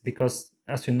practices, because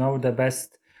as you know, the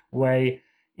best way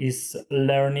is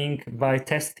learning by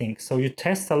testing. So you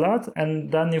test a lot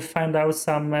and then you find out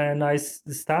some nice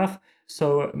stuff.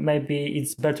 So maybe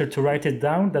it's better to write it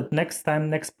down, that next time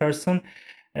next person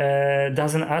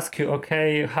doesn't ask you,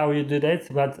 okay, how you did it,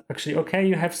 but actually, okay,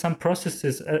 you have some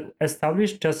processes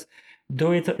established, just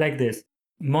do it like this.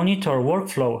 Monitor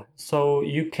workflow, so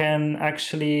you can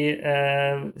actually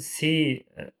see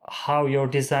how your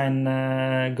design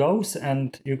goes,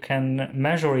 and you can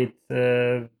measure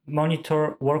it.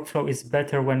 Monitor workflow is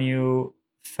better when you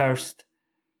first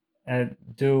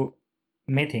do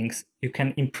meetings. You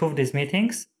can improve these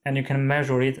meetings, and you can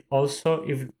measure it also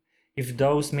if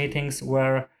those meetings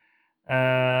were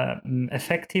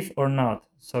effective or not.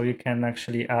 So you can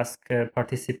actually ask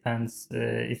participants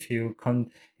if you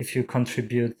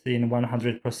contribute in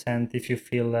 100%, if you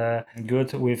feel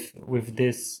good with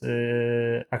this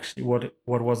actually what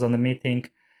was on the meeting,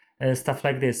 stuff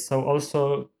like this. So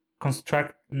also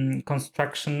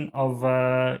construction of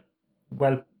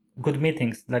good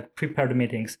meetings, like prepared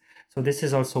meetings. So this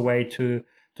is also a way to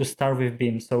start with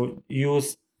BIM. So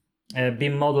use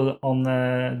BIM model on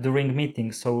during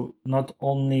meetings. So not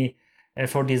only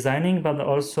for designing, but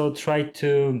also try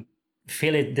to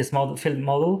fill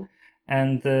model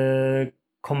and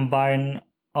combine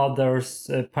others'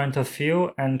 point of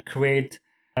view and create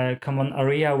a common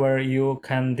area where you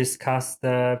can discuss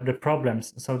the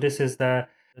problems. So this is the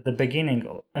beginning,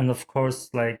 and of course,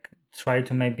 like, try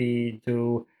to maybe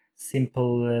do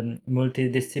simple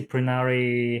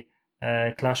multidisciplinary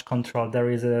clash control. There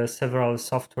is several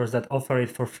softwares that offer it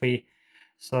for free,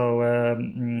 so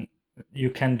you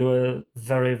can do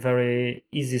very, very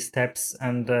easy steps,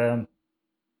 and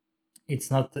it's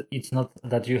not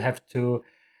that you have to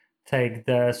take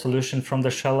the solution from the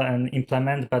shell and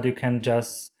implement, but you can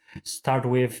just start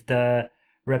with the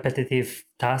repetitive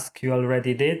task you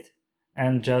already did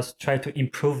and just try to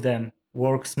improve them,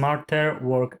 work smarter,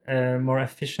 work more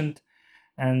efficient,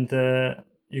 and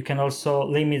you can also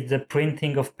limit the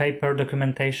printing of paper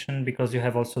documentation, because you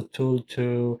have also tool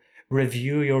to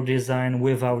review your design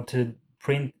without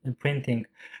printing.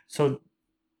 So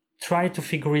try to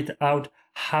figure it out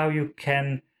how you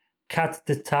can cut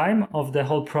the time of the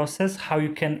whole process,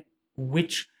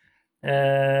 which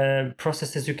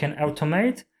processes you can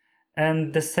automate, and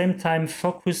at the same time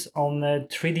focus on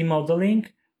 3D modeling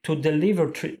to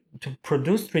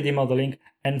produce 3D modeling,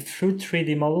 and through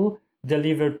 3D model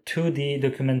deliver 2D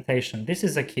documentation. This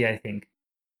is a key, I think.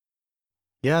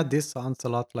 Yeah, this sounds a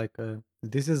lot like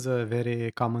this is a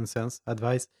very common sense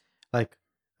advice. Like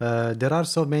there are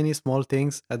so many small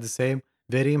things at the same,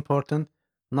 very important,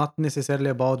 not necessarily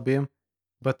about BIM,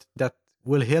 but that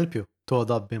will help you to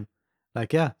adopt BIM.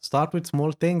 Like, yeah, start with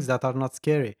small things that are not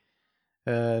scary,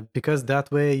 because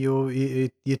that way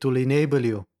it will enable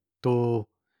you to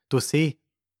see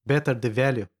better the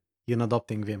value in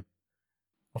adopting BIM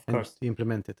Of and course.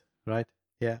 implement it. Right?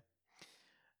 Yeah.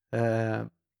 Uh,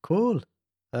 cool.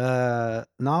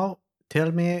 Now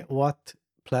tell me, what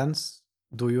plans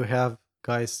do you have,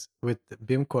 guys, with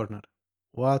BIM Corner?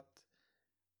 What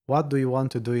do you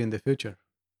want to do in the future?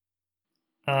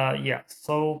 Yeah,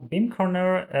 so BIM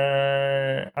Corner,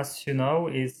 as you know,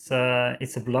 is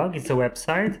it's a blog, it's a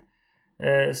website.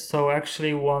 So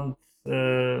actually want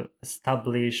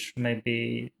establish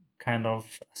maybe kind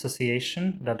of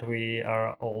association that we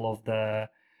are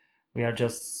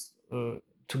just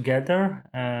together.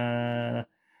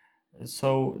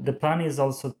 So the plan is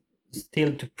also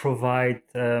still to provide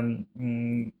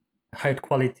high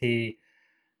quality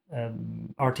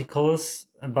articles,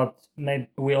 but maybe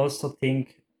we also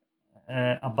think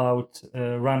about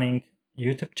running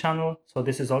YouTube channel. So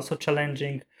this is also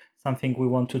challenging, something we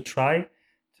want to try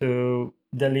to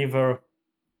deliver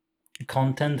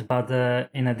content, but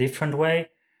in a different way.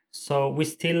 So we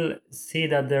still see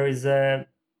that there is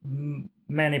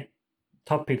many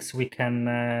topics we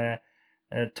can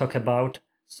talk about.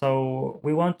 So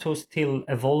we want to still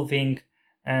evolving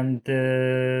and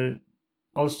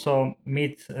also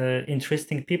meet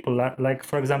interesting people, like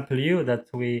for example you, that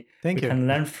we Thank you. can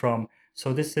learn from.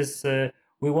 So this is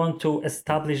we want to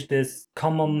establish this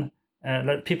common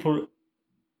that people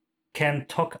can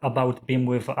talk about BIM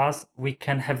with us. We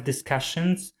can have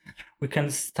discussions. We can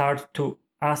start to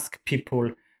ask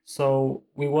people. So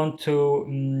we want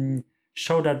to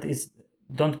show that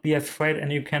don't be afraid,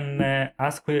 and you can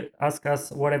ask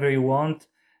us whatever you want,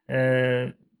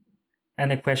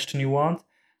 any question you want.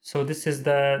 So this is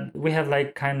we have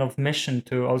like kind of mission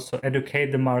to also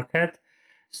educate the market.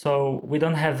 So we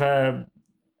don't have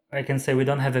I can say we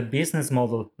don't have a business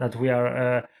model that we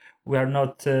are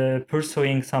not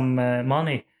pursuing some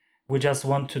money. We just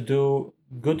want to do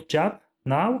good job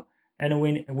now, and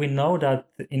we know that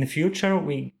in the future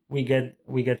we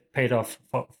get paid off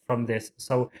from this.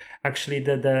 So actually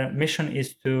the mission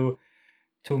is to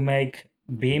make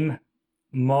BIM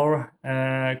more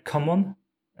common,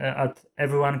 at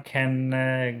everyone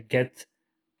can get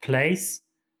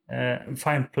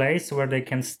find place where they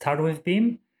can start with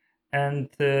BIM. And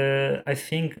I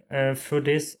think through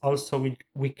this also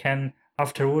we can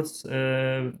afterwards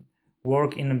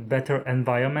work in a better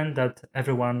environment that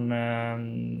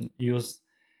everyone use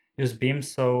BIM.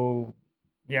 So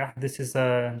yeah, this is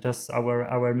just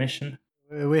our mission.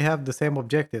 We have the same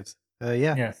objectives.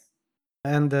 Yeah. Yes.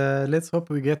 And let's hope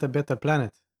we get a better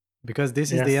planet, because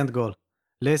this is the Yes. end goal.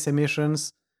 Less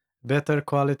emissions, better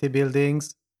quality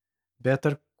buildings,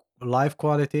 better life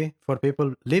quality for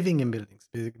people living in buildings,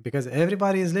 because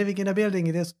everybody is living in a building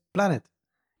in this planet.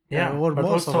 Yeah, or but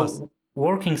most of us. also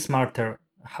working smarter.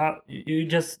 How you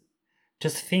just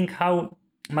think how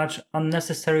much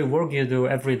unnecessary work you do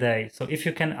every day. So if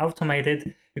you can automate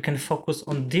it, you can focus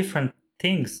on different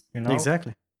things, you know?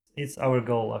 Exactly. It's our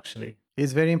goal, actually.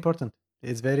 It's very important.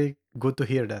 It's very good to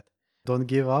hear that. Don't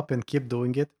give up and keep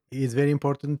doing it. It's very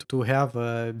important to have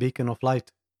a beacon of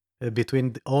light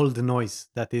between all the noise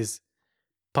that is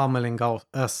pummeling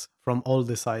us from all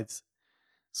the sides.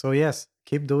 So yes,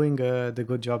 keep doing the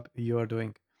good job you are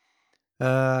doing.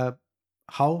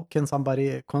 How can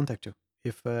somebody contact you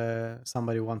if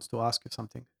somebody wants to ask you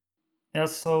something? Yeah,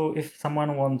 so if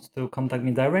someone wants to contact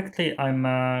me directly,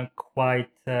 I'm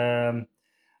quite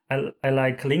I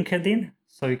like LinkedIn,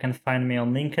 so you can find me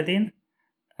on LinkedIn,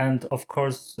 and of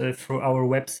course through our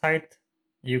website,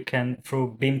 you can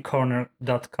through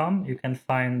bimcorner.com you can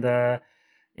find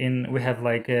we have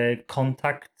like a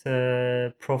contact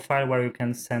profile where you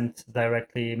can send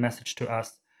directly message to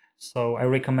us. So I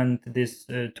recommend these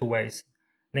two ways,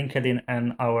 LinkedIn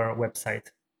and our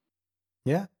website.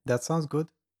 Yeah, that sounds good.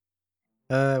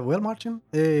 Well, Martin,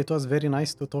 it was very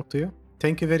nice to talk to you.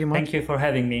 Thank you very much. Thank you for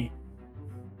having me.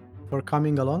 For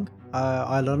coming along.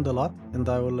 I learned a lot, and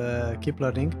I will keep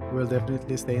learning. We'll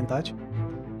definitely stay in touch,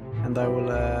 and I will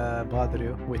bother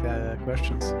you with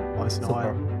questions once in a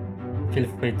while. Feel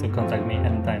free to contact me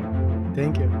anytime.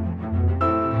 Thank you.